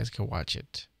notes so you guys can watch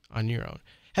it on your own.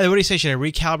 Heather, what do you say? Should I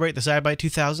recalibrate the SciByte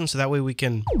 2000 so that way we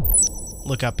can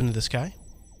look up into the sky?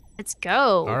 Let's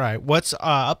go. All right. What's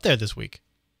up there this week?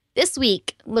 This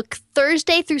week, look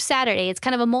Thursday through Saturday. It's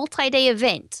kind of a multi-day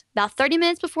event. About 30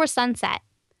 minutes before sunset,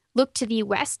 look to the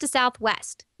west to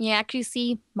southwest. You actually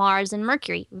see Mars and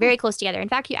Mercury very close together. In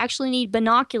fact, you actually need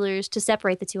binoculars to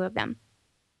separate the two of them.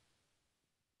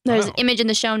 There's an image in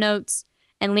the show notes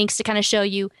and links to kind of show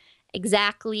you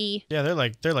exactly. Yeah,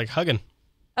 they're like hugging.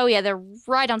 Oh yeah, they're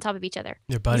right on top of each other.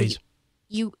 They're buddies.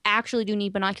 You actually do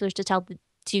need binoculars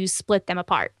to split them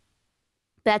apart.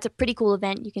 That's a pretty cool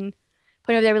event. You can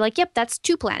put it over there. We're like, yep, that's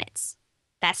 2 planets.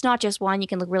 That's not just one. You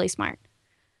can look really smart.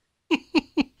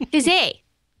 Because hey,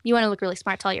 you want to look really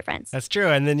smart to all your friends. That's true.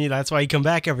 And then that's why you come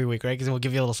back every week, right? Because we'll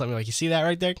give you a little something like, you see that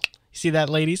right there? You see that,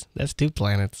 ladies? That's 2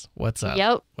 planets. What's up?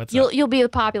 Yep. What's up? You'll be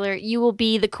popular. You will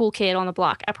be the cool kid on the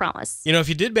block. I promise. You know, if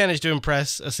you did manage to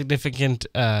impress a significant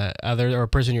other or a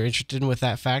person you're interested in with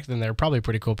that fact, then they're probably a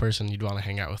pretty cool person. You'd want to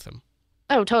hang out with them.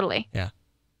 Oh, totally. Yeah.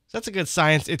 So that's a good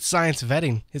science. It's science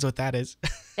vetting is what that is.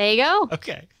 There you go.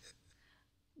 Okay.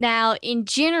 Now, in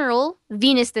general,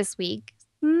 Venus this week,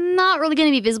 not really going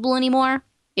to be visible anymore.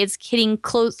 It's getting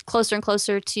closer and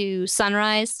closer to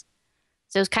sunrise.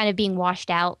 So it's kind of being washed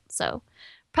out. So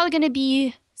probably going to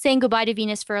be saying goodbye to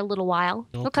Venus for a little while.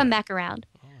 Okay. He'll come back around.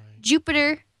 All right.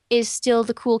 Jupiter is still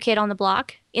the cool kid on the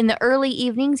block. In the early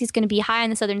evenings, he's going to be high in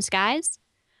the southern skies,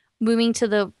 moving to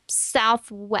the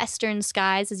southwestern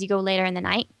skies as you go later in the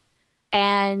night.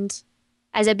 And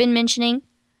as I've been mentioning,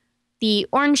 the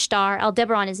orange star,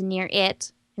 Aldebaran, is near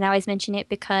it. And I always mention it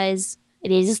because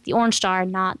it is the orange star,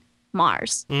 not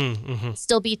Mars. Mm-hmm.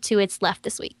 Still be to its left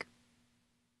this week.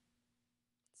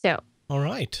 So. All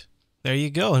right. There you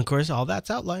go. And of course, all that's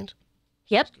outlined.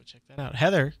 Yep. Let's go check that out.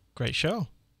 Heather, great show.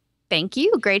 Thank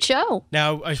you. Great show.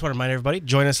 Now, I just want to remind everybody,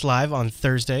 join us live on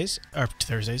Tuesdays at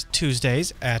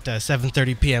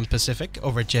 7:30 p.m. Pacific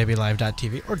over at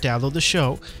jblive.tv, or download the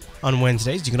show on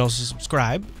Wednesdays. You can also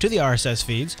subscribe to the RSS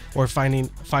feeds or find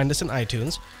us on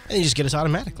iTunes, and you just get us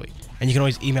automatically. And you can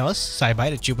always email us,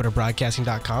 SciByte at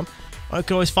jupiterbroadcasting.com. Or you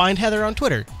can always find Heather on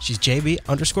Twitter. She's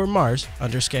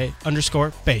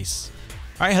JB_Mars_base.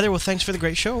 All right, Heather, well, thanks for the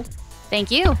great show.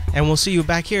 Thank you. And we'll see you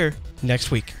back here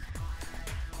next week.